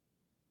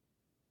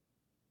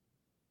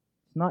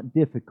 It's not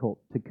difficult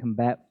to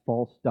combat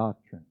false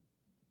doctrine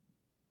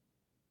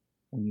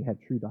when you have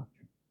true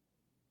doctrine.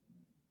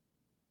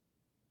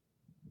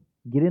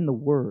 Get in the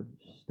Word.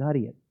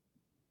 Study it.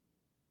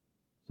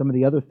 Some of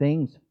the other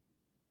things,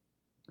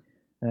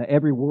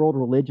 every world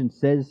religion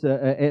says,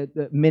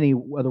 many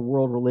other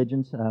world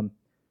religions,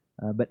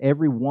 but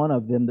every one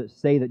of them that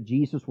say that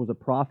Jesus was a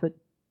prophet,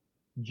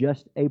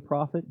 just a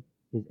prophet,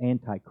 is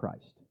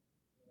Antichrist.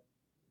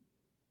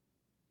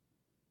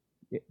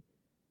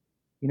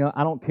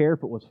 I don't care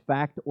if it was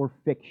fact or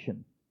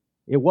fiction.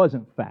 It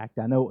wasn't fact.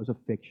 I know it was a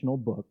fictional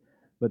book.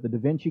 But the Da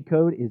Vinci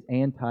Code is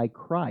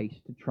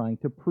Antichrist, trying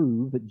to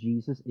prove that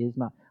Jesus is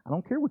not. I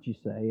don't care what you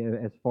say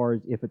as far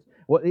as if it's...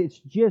 Well, it's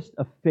just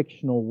a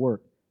fictional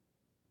work.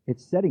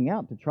 It's setting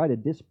out to try to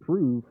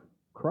disprove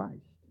Christ.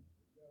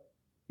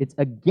 It's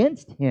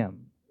against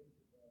Him.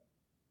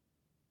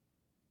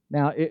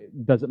 Now,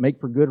 does it make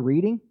for good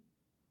reading?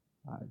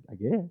 I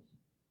guess.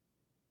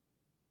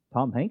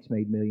 Tom Hanks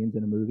made millions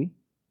in a movie.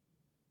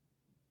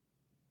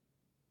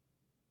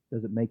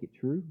 Does it make it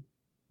true?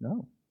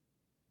 No.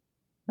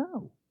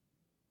 No.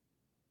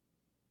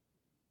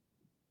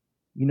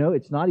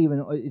 It's not even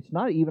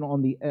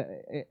on the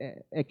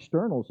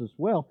externals as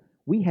well.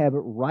 We have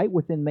it right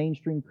within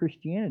mainstream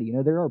Christianity.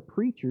 There are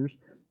preachers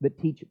that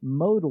teach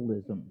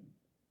modalism.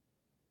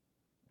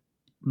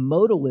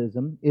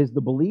 Modalism is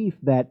the belief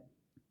that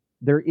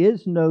there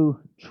is no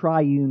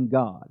triune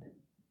God.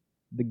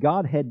 The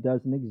Godhead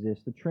doesn't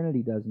exist. The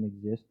Trinity doesn't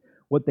exist.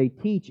 What they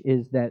teach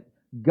is that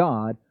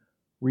God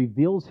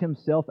reveals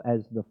Himself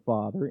as the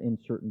Father in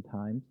certain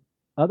times.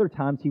 Other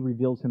times He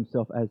reveals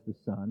Himself as the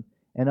Son.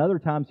 And other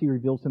times He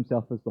reveals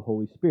Himself as the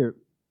Holy Spirit.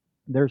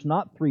 There's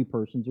not three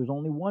persons. There's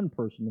only one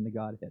person in the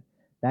Godhead.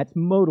 That's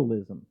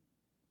modalism.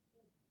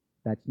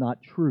 That's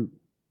not true.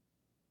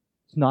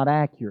 It's not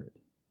accurate.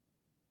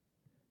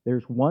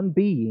 There's one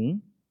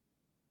being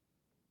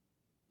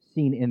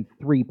seen in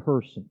three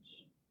persons.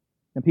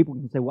 And people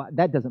can say, well,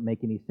 that doesn't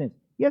make any sense.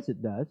 Yes,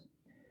 it does.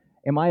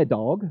 Am I a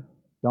dog?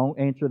 Don't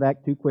answer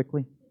that too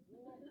quickly.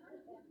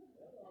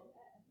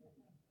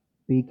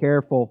 Be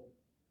careful.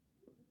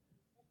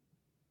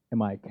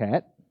 Am I a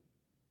cat?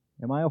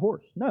 Am I a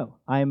horse? No.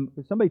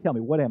 Somebody tell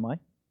me, what am I?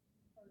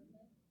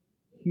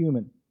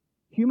 Human.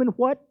 Human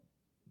what?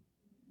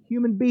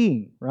 Human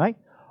being, right?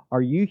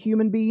 Are you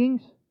human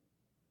beings?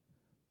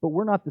 But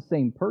we're not the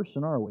same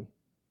person, are we?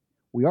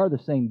 We are the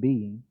same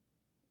being,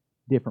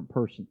 different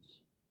persons.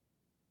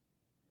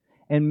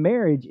 And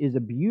marriage is a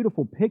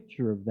beautiful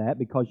picture of that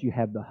because you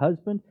have the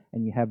husband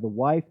and you have the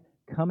wife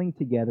coming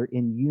together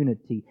in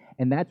unity.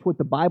 And that's what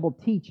the Bible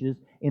teaches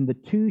in the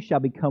two shall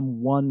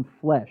become one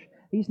flesh.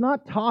 He's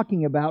not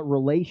talking about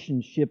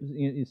relationships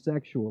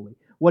sexually.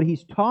 What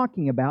he's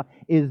talking about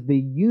is the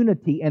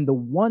unity and the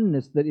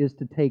oneness that is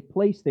to take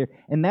place there.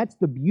 And that's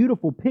the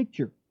beautiful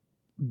picture.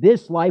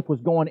 This life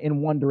was going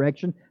in one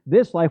direction.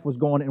 This life was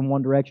going in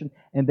one direction.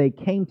 And they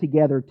came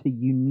together to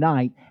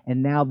unite.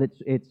 And now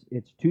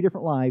it's two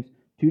different lives,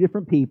 two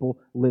different people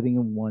living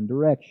in one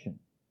direction.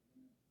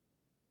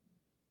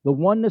 The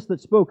oneness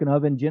that's spoken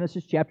of in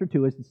Genesis chapter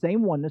 2 is the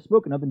same oneness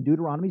spoken of in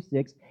Deuteronomy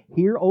 6.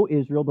 Hear, O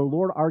Israel, the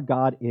Lord our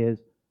God is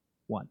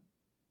one.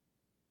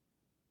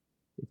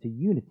 It's a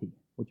unity,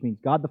 which means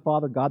God the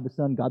Father, God the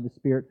Son, God the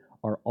Spirit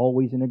are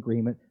always in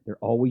agreement. They're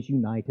always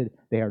united.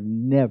 They are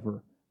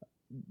never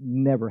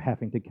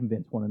having to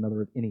convince one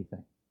another of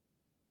anything.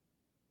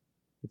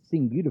 It's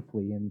seen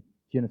beautifully in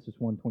Genesis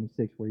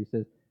 1:26 where He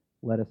says,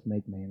 let us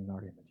make man in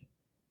our image.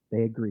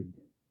 They agreed.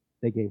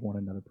 They gave one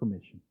another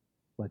permission.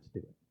 Let's do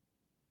it.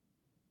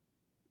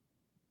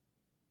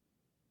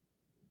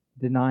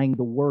 Denying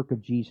the work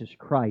of Jesus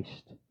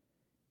Christ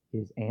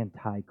is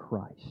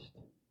Antichrist.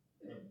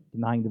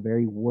 Denying the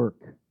very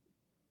work.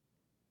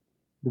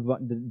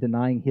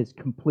 Denying His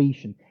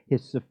completion,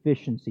 His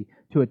sufficiency.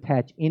 To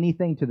attach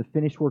anything to the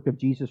finished work of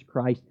Jesus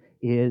Christ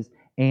is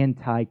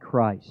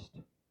Antichrist.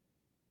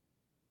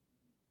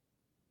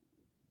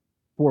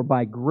 For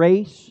by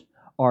grace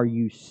are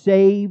you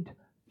saved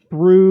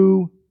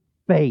through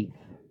faith.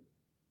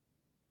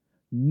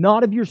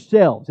 Not of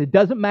yourselves. It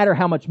doesn't matter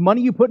how much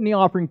money you put in the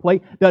offering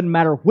plate. Doesn't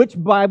matter which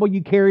Bible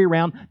you carry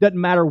around. Doesn't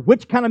matter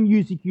which kind of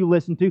music you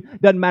listen to.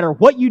 Doesn't matter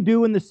what you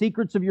do in the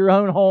secrets of your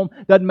own home.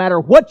 Doesn't matter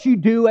what you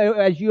do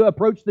as you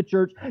approach the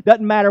church.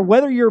 Doesn't matter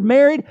whether you're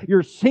married,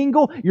 you're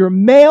single, you're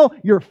male,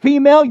 you're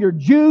female, you're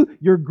Jew,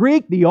 you're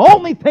Greek. The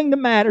only thing that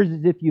matters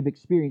is if you've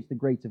experienced the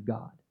grace of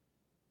God.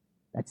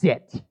 That's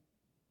it.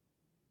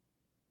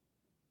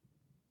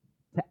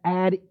 To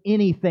add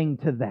anything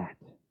to that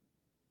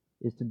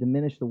is to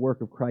diminish the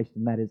work of Christ,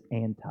 and that is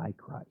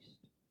Antichrist.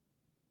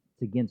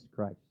 It's against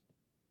Christ.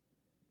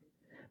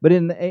 But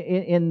in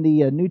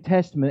the New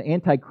Testament,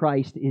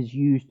 Antichrist is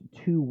used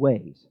two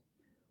ways.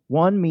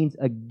 One means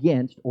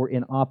against or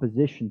in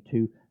opposition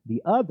to.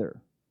 The other,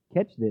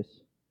 catch this,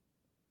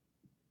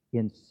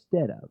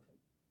 instead of.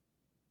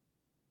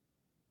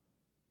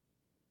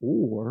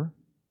 Or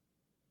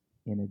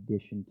in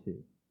addition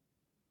to.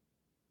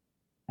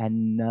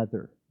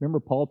 Another. Remember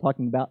Paul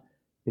talking about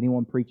if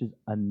anyone preaches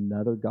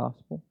another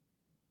gospel?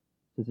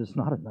 says it's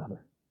not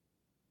another.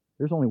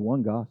 There's only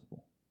one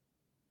gospel.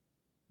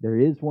 There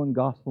is one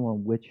gospel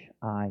on which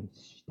I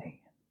stand.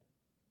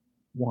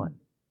 One.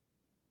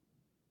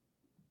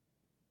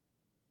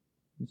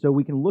 And so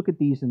we can look at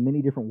these in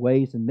many different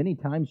ways, and many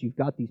times you've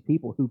got these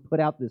people who put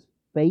out this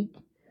fake,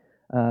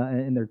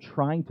 and they're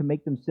trying to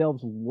make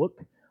themselves look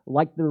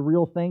like the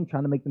real thing,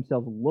 trying to make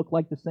themselves look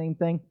like the same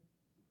thing.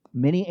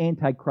 Many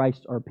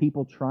antichrists are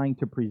people trying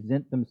to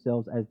present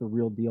themselves as the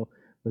real deal,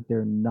 but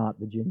they're not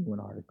the genuine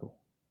article.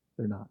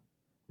 They're not.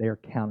 They are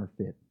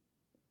counterfeit.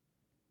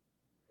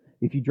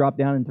 If you drop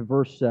down into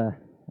verse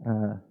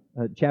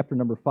chapter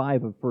number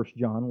 5 of 1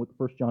 John, look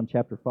 1 John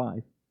chapter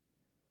 5,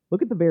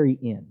 look at the very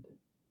end.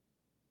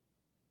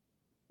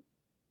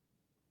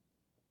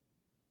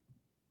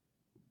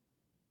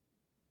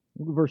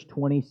 Look at verse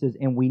 20 says,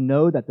 "And we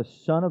know that the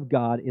Son of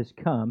God is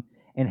come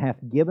and hath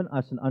given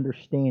us an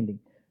understanding,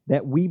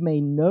 that we may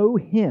know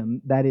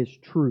Him that is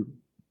true.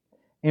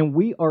 And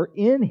we are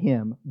in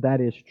Him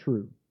that is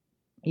true,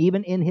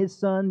 even in His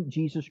Son,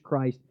 Jesus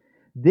Christ.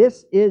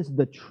 This is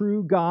the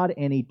true God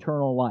and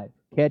eternal life."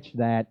 Catch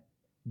that.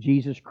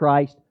 Jesus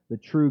Christ, the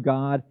true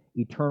God,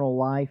 eternal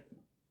life.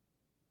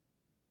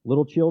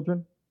 Little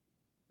children,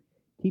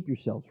 keep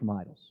yourselves from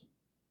idols.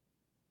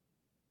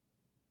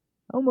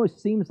 Almost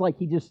seems like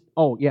he just,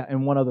 oh yeah,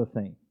 and one other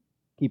thing.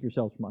 Keep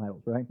yourselves from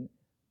idols, right?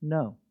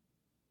 No.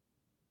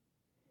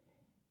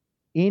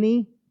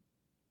 Any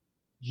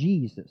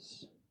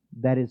Jesus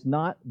that is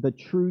not the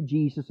true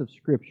Jesus of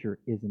Scripture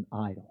is an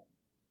idol.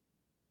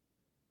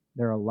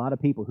 There are a lot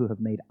of people who have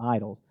made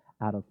idols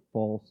out of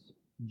false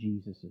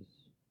Jesuses.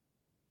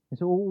 And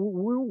so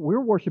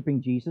we're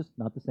worshiping Jesus,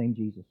 not the same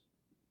Jesus.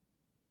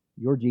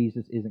 Your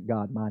Jesus isn't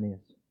God, mine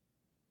is.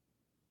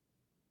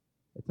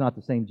 It's not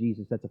the same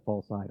Jesus, that's a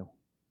false idol.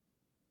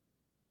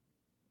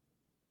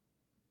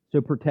 So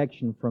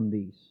protection from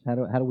these. How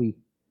do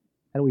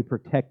we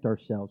protect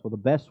ourselves? Well, the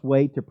best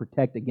way to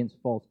protect against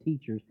false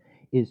teachers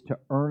is to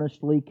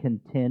earnestly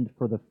contend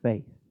for the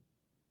faith.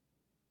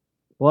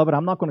 Beloved,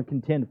 I'm not going to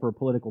contend for a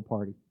political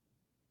party.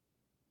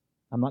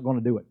 I'm not going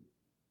to do it.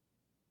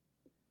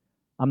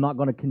 I'm not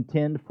going to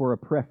contend for a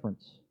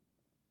preference.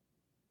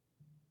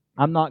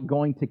 I'm not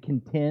going to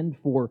contend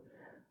for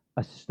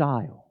a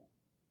style.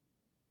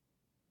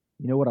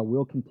 You know what I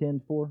will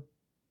contend for?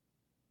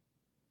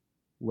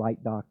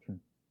 Right doctrine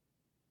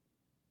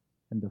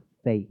and the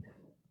faith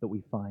that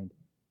we find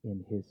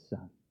in His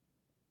Son.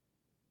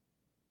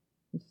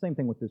 It's the same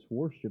thing with this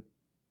worship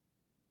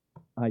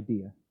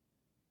idea.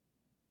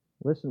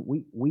 Listen,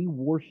 we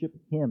worship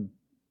Him,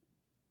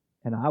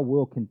 and I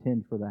will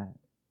contend for that.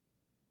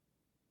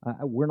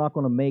 We're not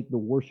going to make the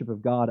worship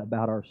of God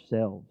about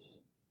ourselves.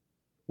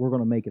 We're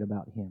going to make it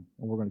about Him,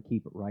 and we're going to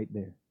keep it right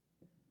there.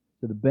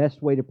 So the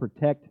best way to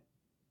protect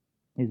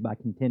is by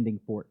contending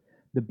for it.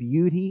 The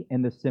beauty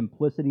and the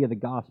simplicity of the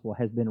gospel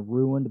has been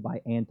ruined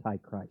by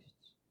antichrists.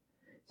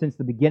 Since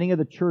the beginning of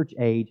the church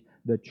age,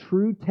 the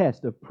true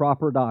test of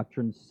proper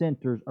doctrine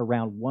centers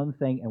around one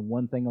thing and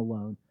one thing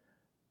alone: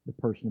 the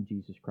person of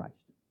Jesus Christ.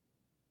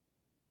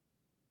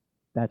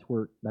 That's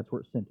where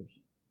it centers.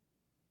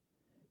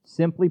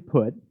 Simply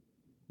put,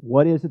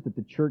 what is it that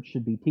the church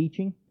should be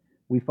teaching?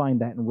 We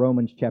find that in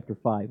Romans chapter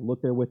 5.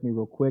 Look there with me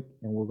real quick,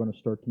 and we're going to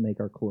start to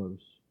make our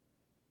close.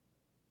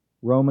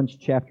 Romans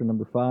chapter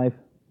number 5.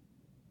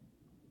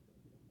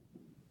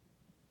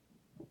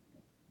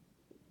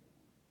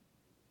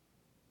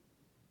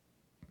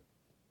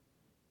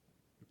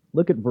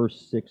 Look at verse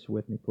 6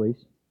 with me,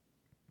 please.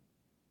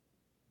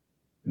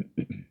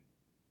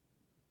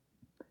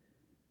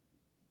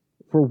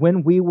 "For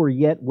when we were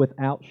yet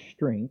without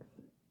strength,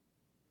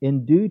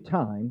 in due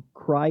time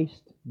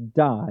Christ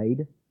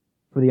died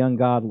for the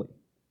ungodly.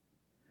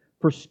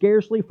 For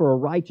scarcely for a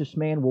righteous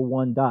man will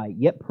one die,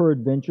 yet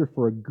peradventure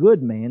for a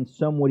good man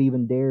some would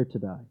even dare to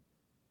die.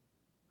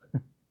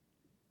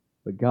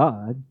 But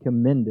God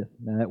commendeth."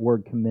 Now that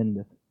word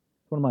commendeth,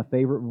 it's one of my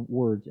favorite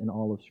words in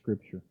all of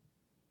Scripture.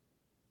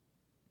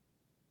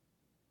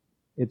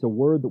 It's a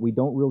word that we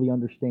don't really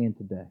understand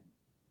today.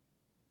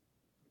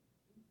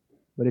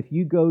 But if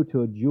you go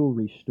to a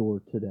jewelry store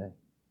today,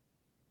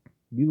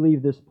 you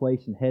leave this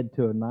place and head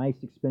to a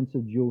nice,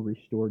 expensive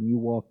jewelry store, and you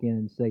walk in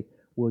and say,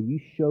 "Will you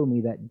show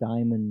me that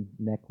diamond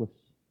necklace?"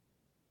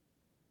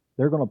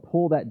 They're going to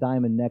pull that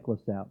diamond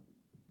necklace out.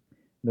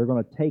 They're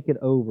going to take it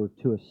over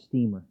to a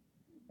steamer,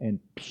 and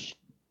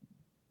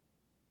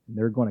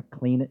they're going to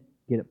clean it,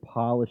 get it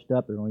polished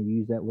up. They're going to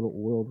use that little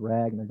oiled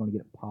rag, and they're going to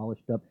get it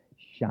polished up,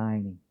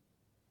 shining.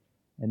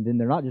 And then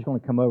they're not just going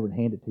to come over and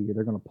hand it to you.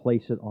 They're going to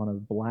place it on a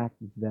black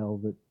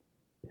velvet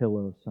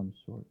pillow of some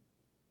sort.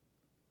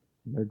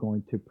 And they're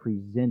going to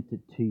present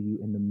it to you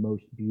in the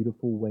most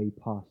beautiful way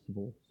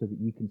possible so that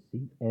you can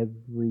see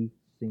every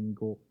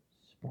single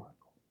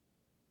sparkle.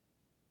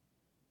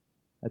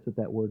 That's what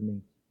that word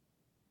means.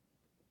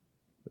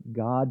 But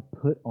God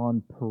put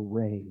on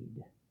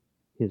parade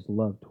His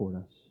love toward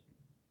us,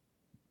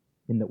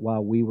 in that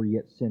while we were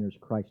yet sinners,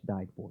 Christ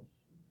died for us.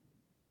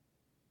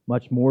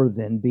 Much more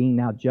than being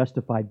now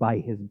justified by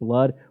His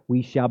blood,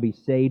 we shall be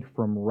saved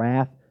from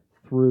wrath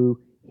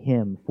through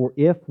Him. For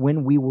if,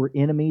 when we were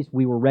enemies,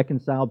 we were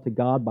reconciled to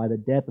God by the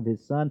death of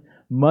His Son,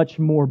 much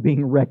more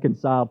being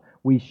reconciled,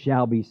 we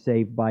shall be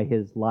saved by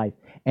His life.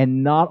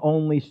 And not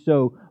only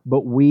so,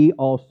 but we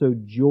also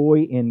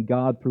joy in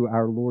God through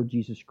our Lord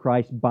Jesus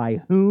Christ,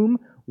 by whom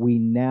we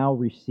now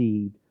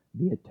receive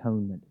the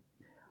atonement.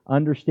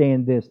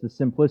 Understand this, the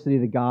simplicity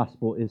of the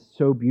gospel is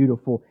so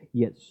beautiful,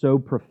 yet so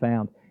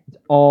profound. It's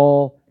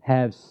all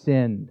have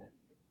sinned.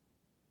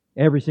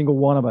 Every single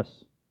one of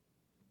us.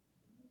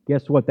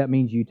 Guess what? That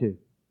means you too.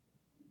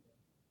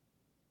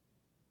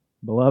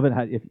 Beloved,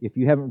 if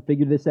you haven't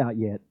figured this out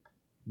yet,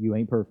 you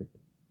ain't perfect.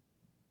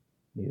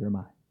 Neither am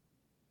I.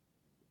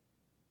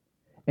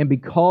 And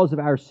because of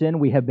our sin,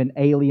 we have been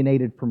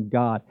alienated from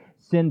God.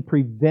 Sin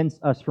prevents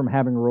us from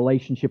having a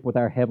relationship with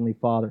our Heavenly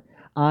Father.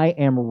 I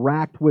am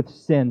racked with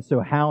sin, so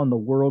how in the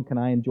world can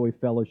I enjoy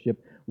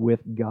fellowship with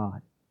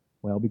God?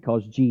 Well,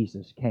 because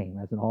Jesus came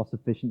as an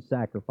all-sufficient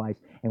sacrifice,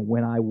 and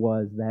when I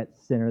was that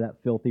sinner, that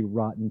filthy,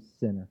 rotten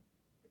sinner,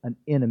 an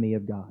enemy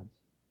of God's,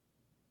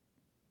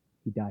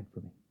 He died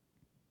for me.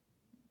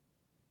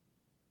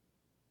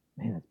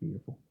 Man, that's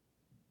beautiful.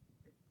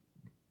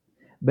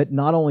 But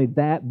not only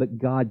that, but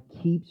God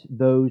keeps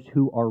those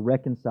who are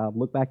reconciled.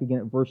 Look back again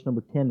at verse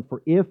number 10.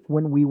 For if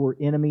when we were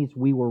enemies,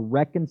 we were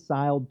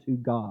reconciled to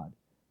God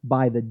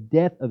by the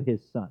death of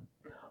His Son,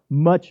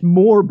 much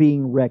more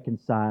being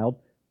reconciled,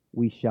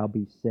 we shall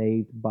be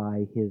saved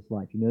by His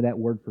life. You know that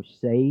word for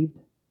saved?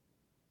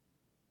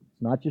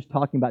 It's not just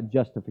talking about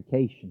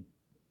justification.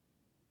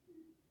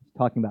 It's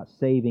talking about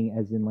saving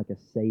as in like a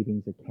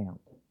savings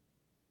account.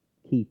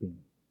 Keeping.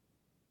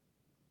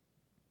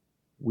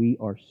 We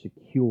are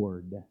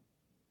secured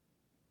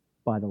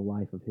by the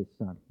life of His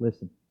Son.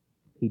 Listen,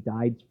 He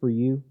died for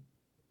you,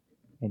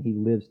 and He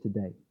lives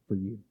today for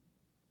you.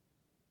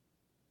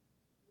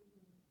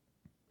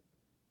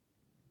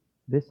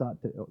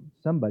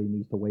 Somebody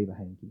needs to wave a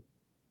hanky,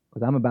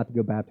 because I'm about to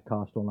go Baptist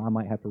Costal, and I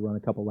might have to run a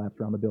couple laps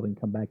around the building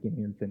and come back in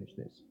here and finish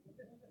this.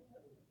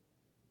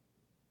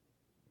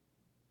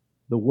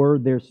 The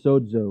word there,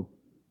 sozo,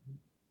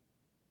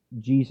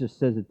 Jesus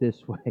says it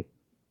this way.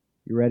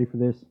 You ready for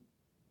this?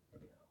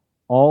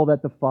 All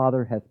that the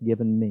Father hath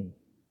given me,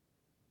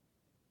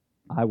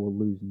 I will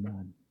lose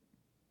none.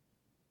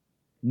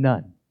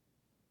 None.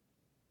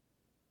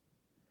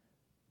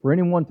 For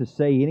anyone to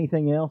say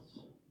anything else,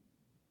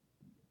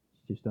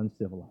 it's just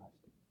uncivilized.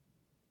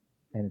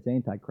 And it's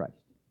Antichrist.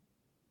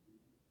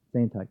 It's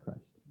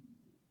Antichrist.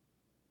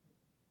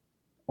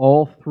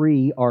 All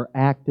three are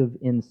active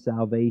in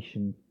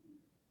salvation.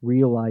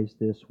 Realize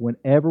this.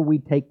 Whenever we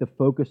take the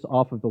focus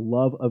off of the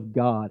love of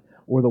God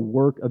or the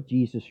work of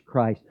Jesus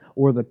Christ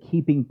or the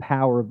keeping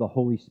power of the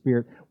Holy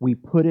Spirit, we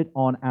put it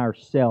on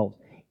ourselves.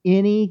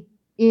 Any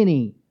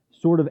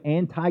sort of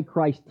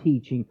Antichrist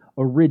teaching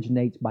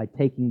originates by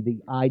taking the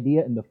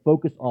idea and the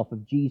focus off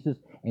of Jesus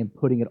and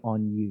putting it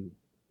on you.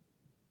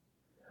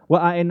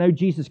 Well, I know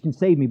Jesus can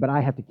save me, but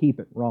I have to keep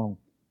it. Wrong.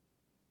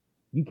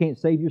 You can't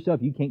save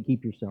yourself. You can't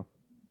keep yourself.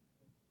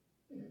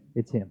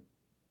 It's Him.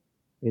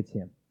 It's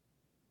Him.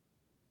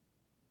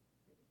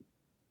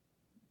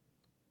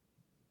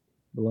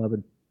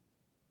 Beloved,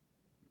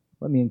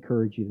 let me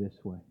encourage you this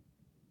way.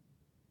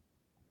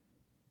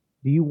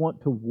 Do you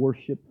want to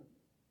worship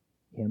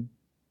Him?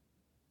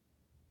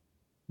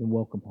 Then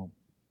welcome home.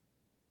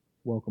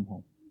 Welcome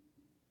home.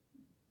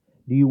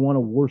 Do you want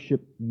to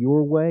worship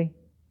your way?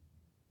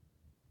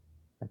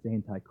 That's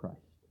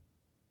Antichrist.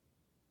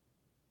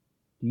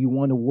 Do you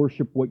want to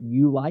worship what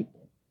you like?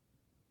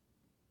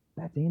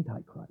 That's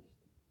Antichrist.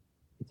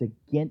 It's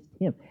against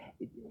Him.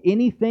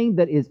 Anything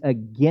that is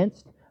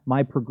against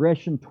my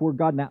progression toward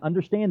God. Now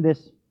understand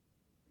this.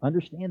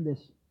 Understand this.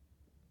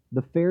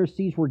 The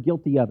Pharisees were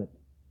guilty of it.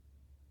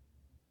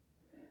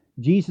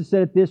 Jesus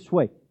said it this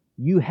way.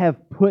 You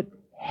have put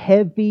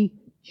heavy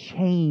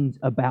chains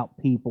about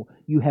people.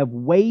 You have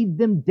weighed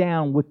them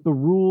down with the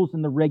rules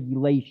and the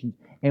regulations,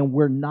 and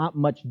we're not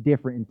much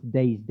different in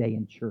today's day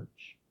in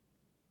church.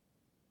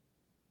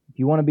 If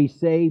you want to be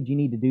saved, you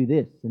need to do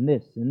this and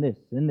this and this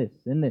and this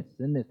and this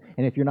and this.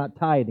 And if you're not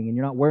tithing and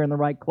you're not wearing the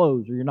right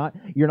clothes or you're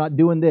not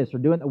doing this or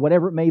doing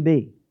whatever it may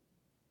be,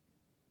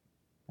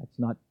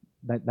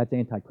 that's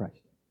Antichrist.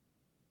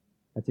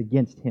 That's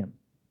against Him.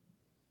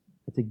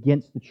 That's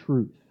against the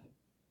truth.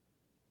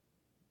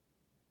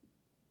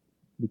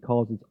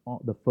 Because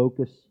the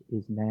focus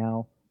is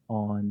now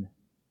on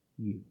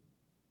you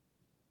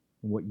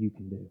and what you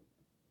can do.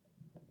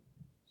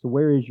 So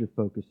where is your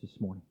focus this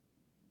morning?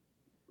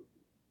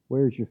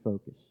 Where is your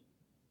focus?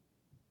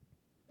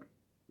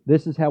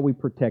 This is how we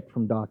protect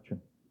from doctrine,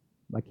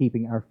 by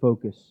keeping our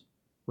focus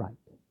right,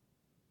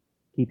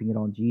 keeping it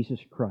on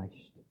Jesus Christ.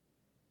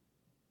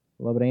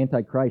 Beloved,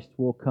 Antichrist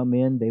will come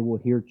in, they will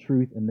hear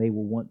truth, and they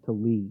will want to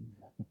leave.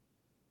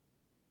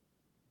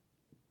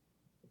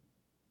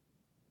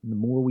 And the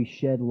more we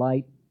shed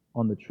light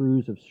on the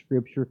truths of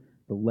Scripture,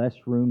 the less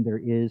room there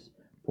is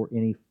for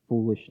any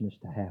foolishness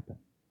to happen.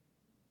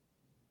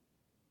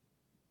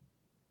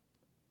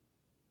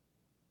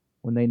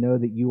 When they know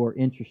that you are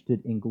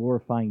interested in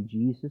glorifying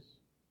Jesus,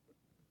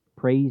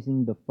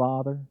 praising the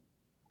Father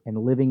and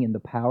living in the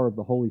power of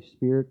the Holy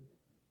Spirit,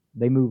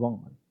 they move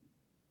on.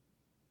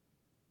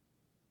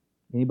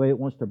 Anybody that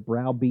wants to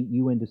browbeat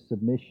you into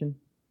submission,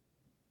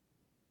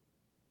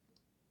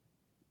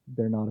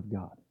 they're not of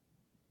God.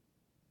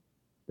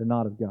 They're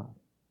not of God.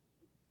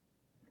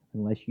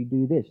 Unless you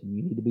do this, and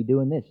you need to be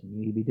doing this, and you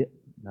need to be doing...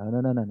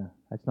 No.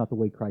 That's not the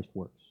way Christ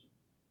works.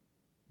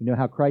 You know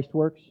how Christ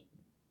works?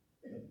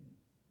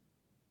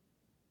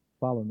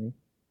 Follow me.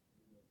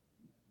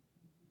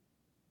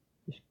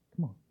 Just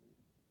come on.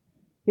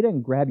 He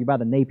doesn't grab you by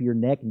the nape of your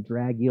neck and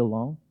drag you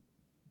along.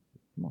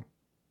 Come on.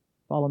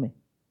 Follow me.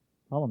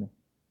 Follow me.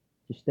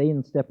 Just stay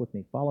in step with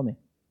me. Follow me.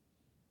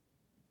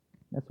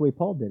 That's the way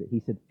Paul did it.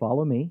 He said,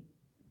 follow me.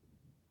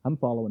 I'm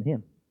following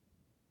him.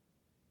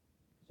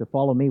 So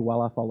follow me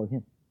while I follow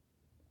him.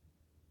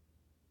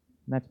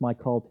 And that's my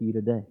call to you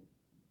today.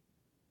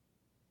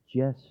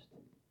 Just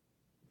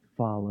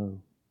follow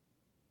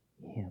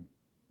him.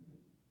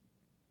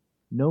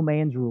 No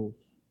man's rules.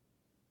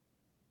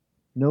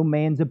 No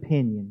man's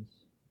opinions.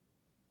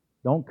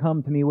 Don't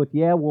come to me with,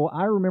 yeah, well,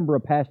 I remember a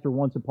pastor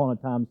once upon a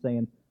time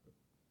saying,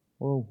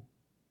 oh,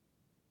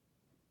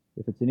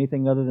 if it's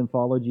anything other than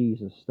follow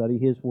Jesus, study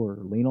His Word,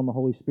 lean on the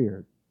Holy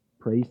Spirit,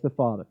 praise the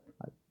Father.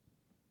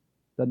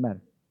 Doesn't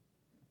matter.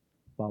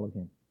 Follow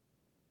Him.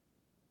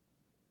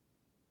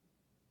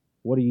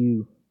 What are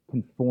you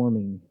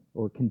conforming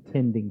or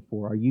contending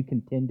for? Are you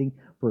contending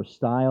for a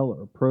style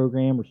or a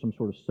program or some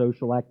sort of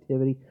social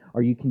activity?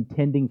 Are you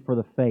contending for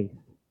the faith?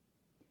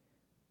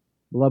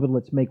 Beloved,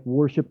 let's make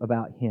worship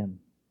about Him,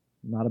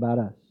 not about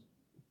us.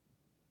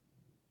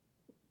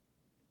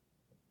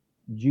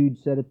 Jude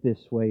said it this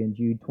way in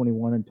Jude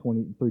 21 and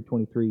 20 through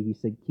 23. He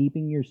said,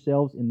 keeping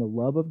yourselves in the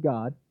love of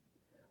God,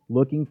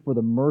 looking for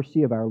the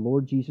mercy of our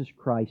Lord Jesus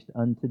Christ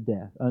unto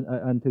death,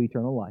 unto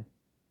eternal life.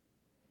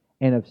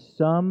 And if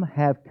some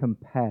have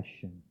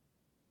compassion,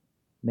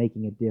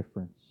 making a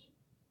difference,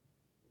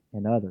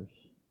 and others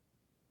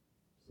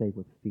save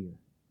with fear.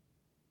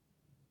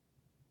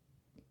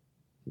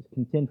 Just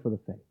contend for the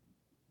faith.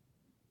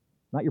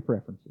 Not your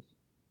preferences.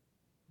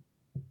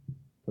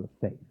 For the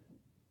faith.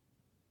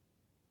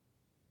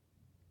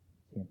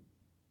 Him.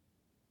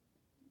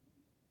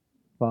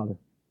 Father,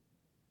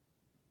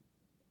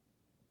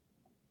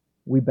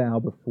 we bow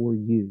before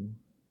you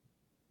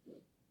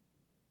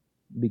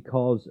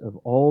because of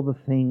all the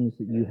things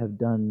that you have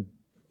done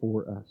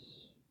for us.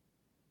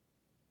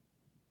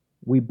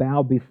 We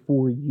bow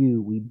before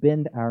you. We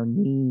bend our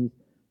knees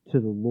to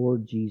the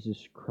Lord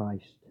Jesus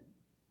Christ,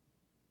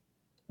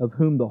 of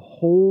whom the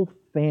whole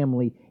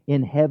family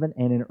in heaven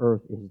and in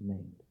earth is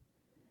named,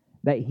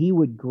 that He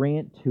would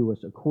grant to us,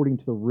 according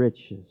to the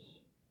riches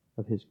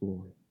of His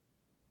glory,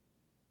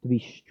 to be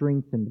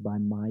strengthened by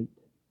might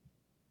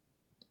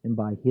and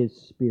by His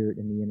Spirit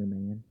in the inner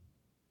man,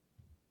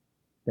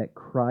 that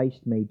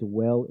Christ may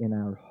dwell in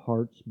our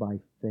hearts by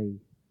faith,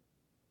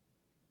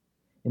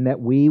 and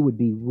that we would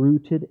be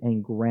rooted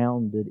and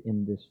grounded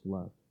in this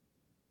love,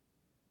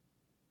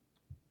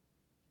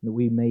 that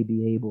we may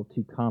be able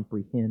to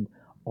comprehend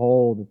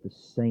all that the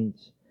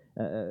saints,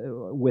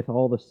 with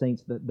all the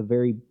saints, the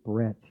very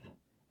breadth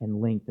and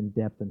length and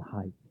depth and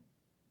height,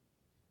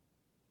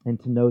 and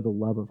to know the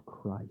love of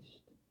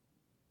Christ,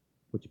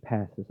 which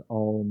passes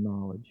all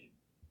knowledge,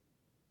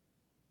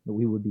 that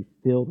we would be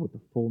filled with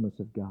the fullness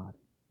of God.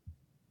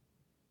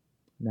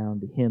 Now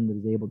unto Him that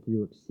is able to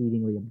do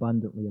exceedingly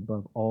abundantly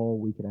above all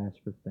we could ask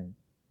or think,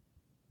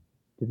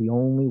 to the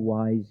only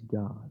wise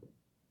God,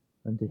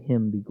 unto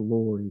Him be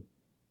glory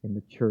in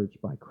the church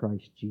by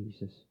Christ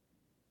Jesus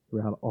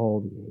throughout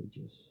all the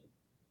ages,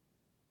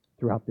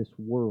 throughout this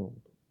world,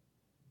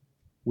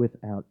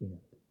 without end.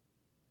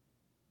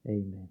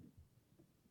 Amen.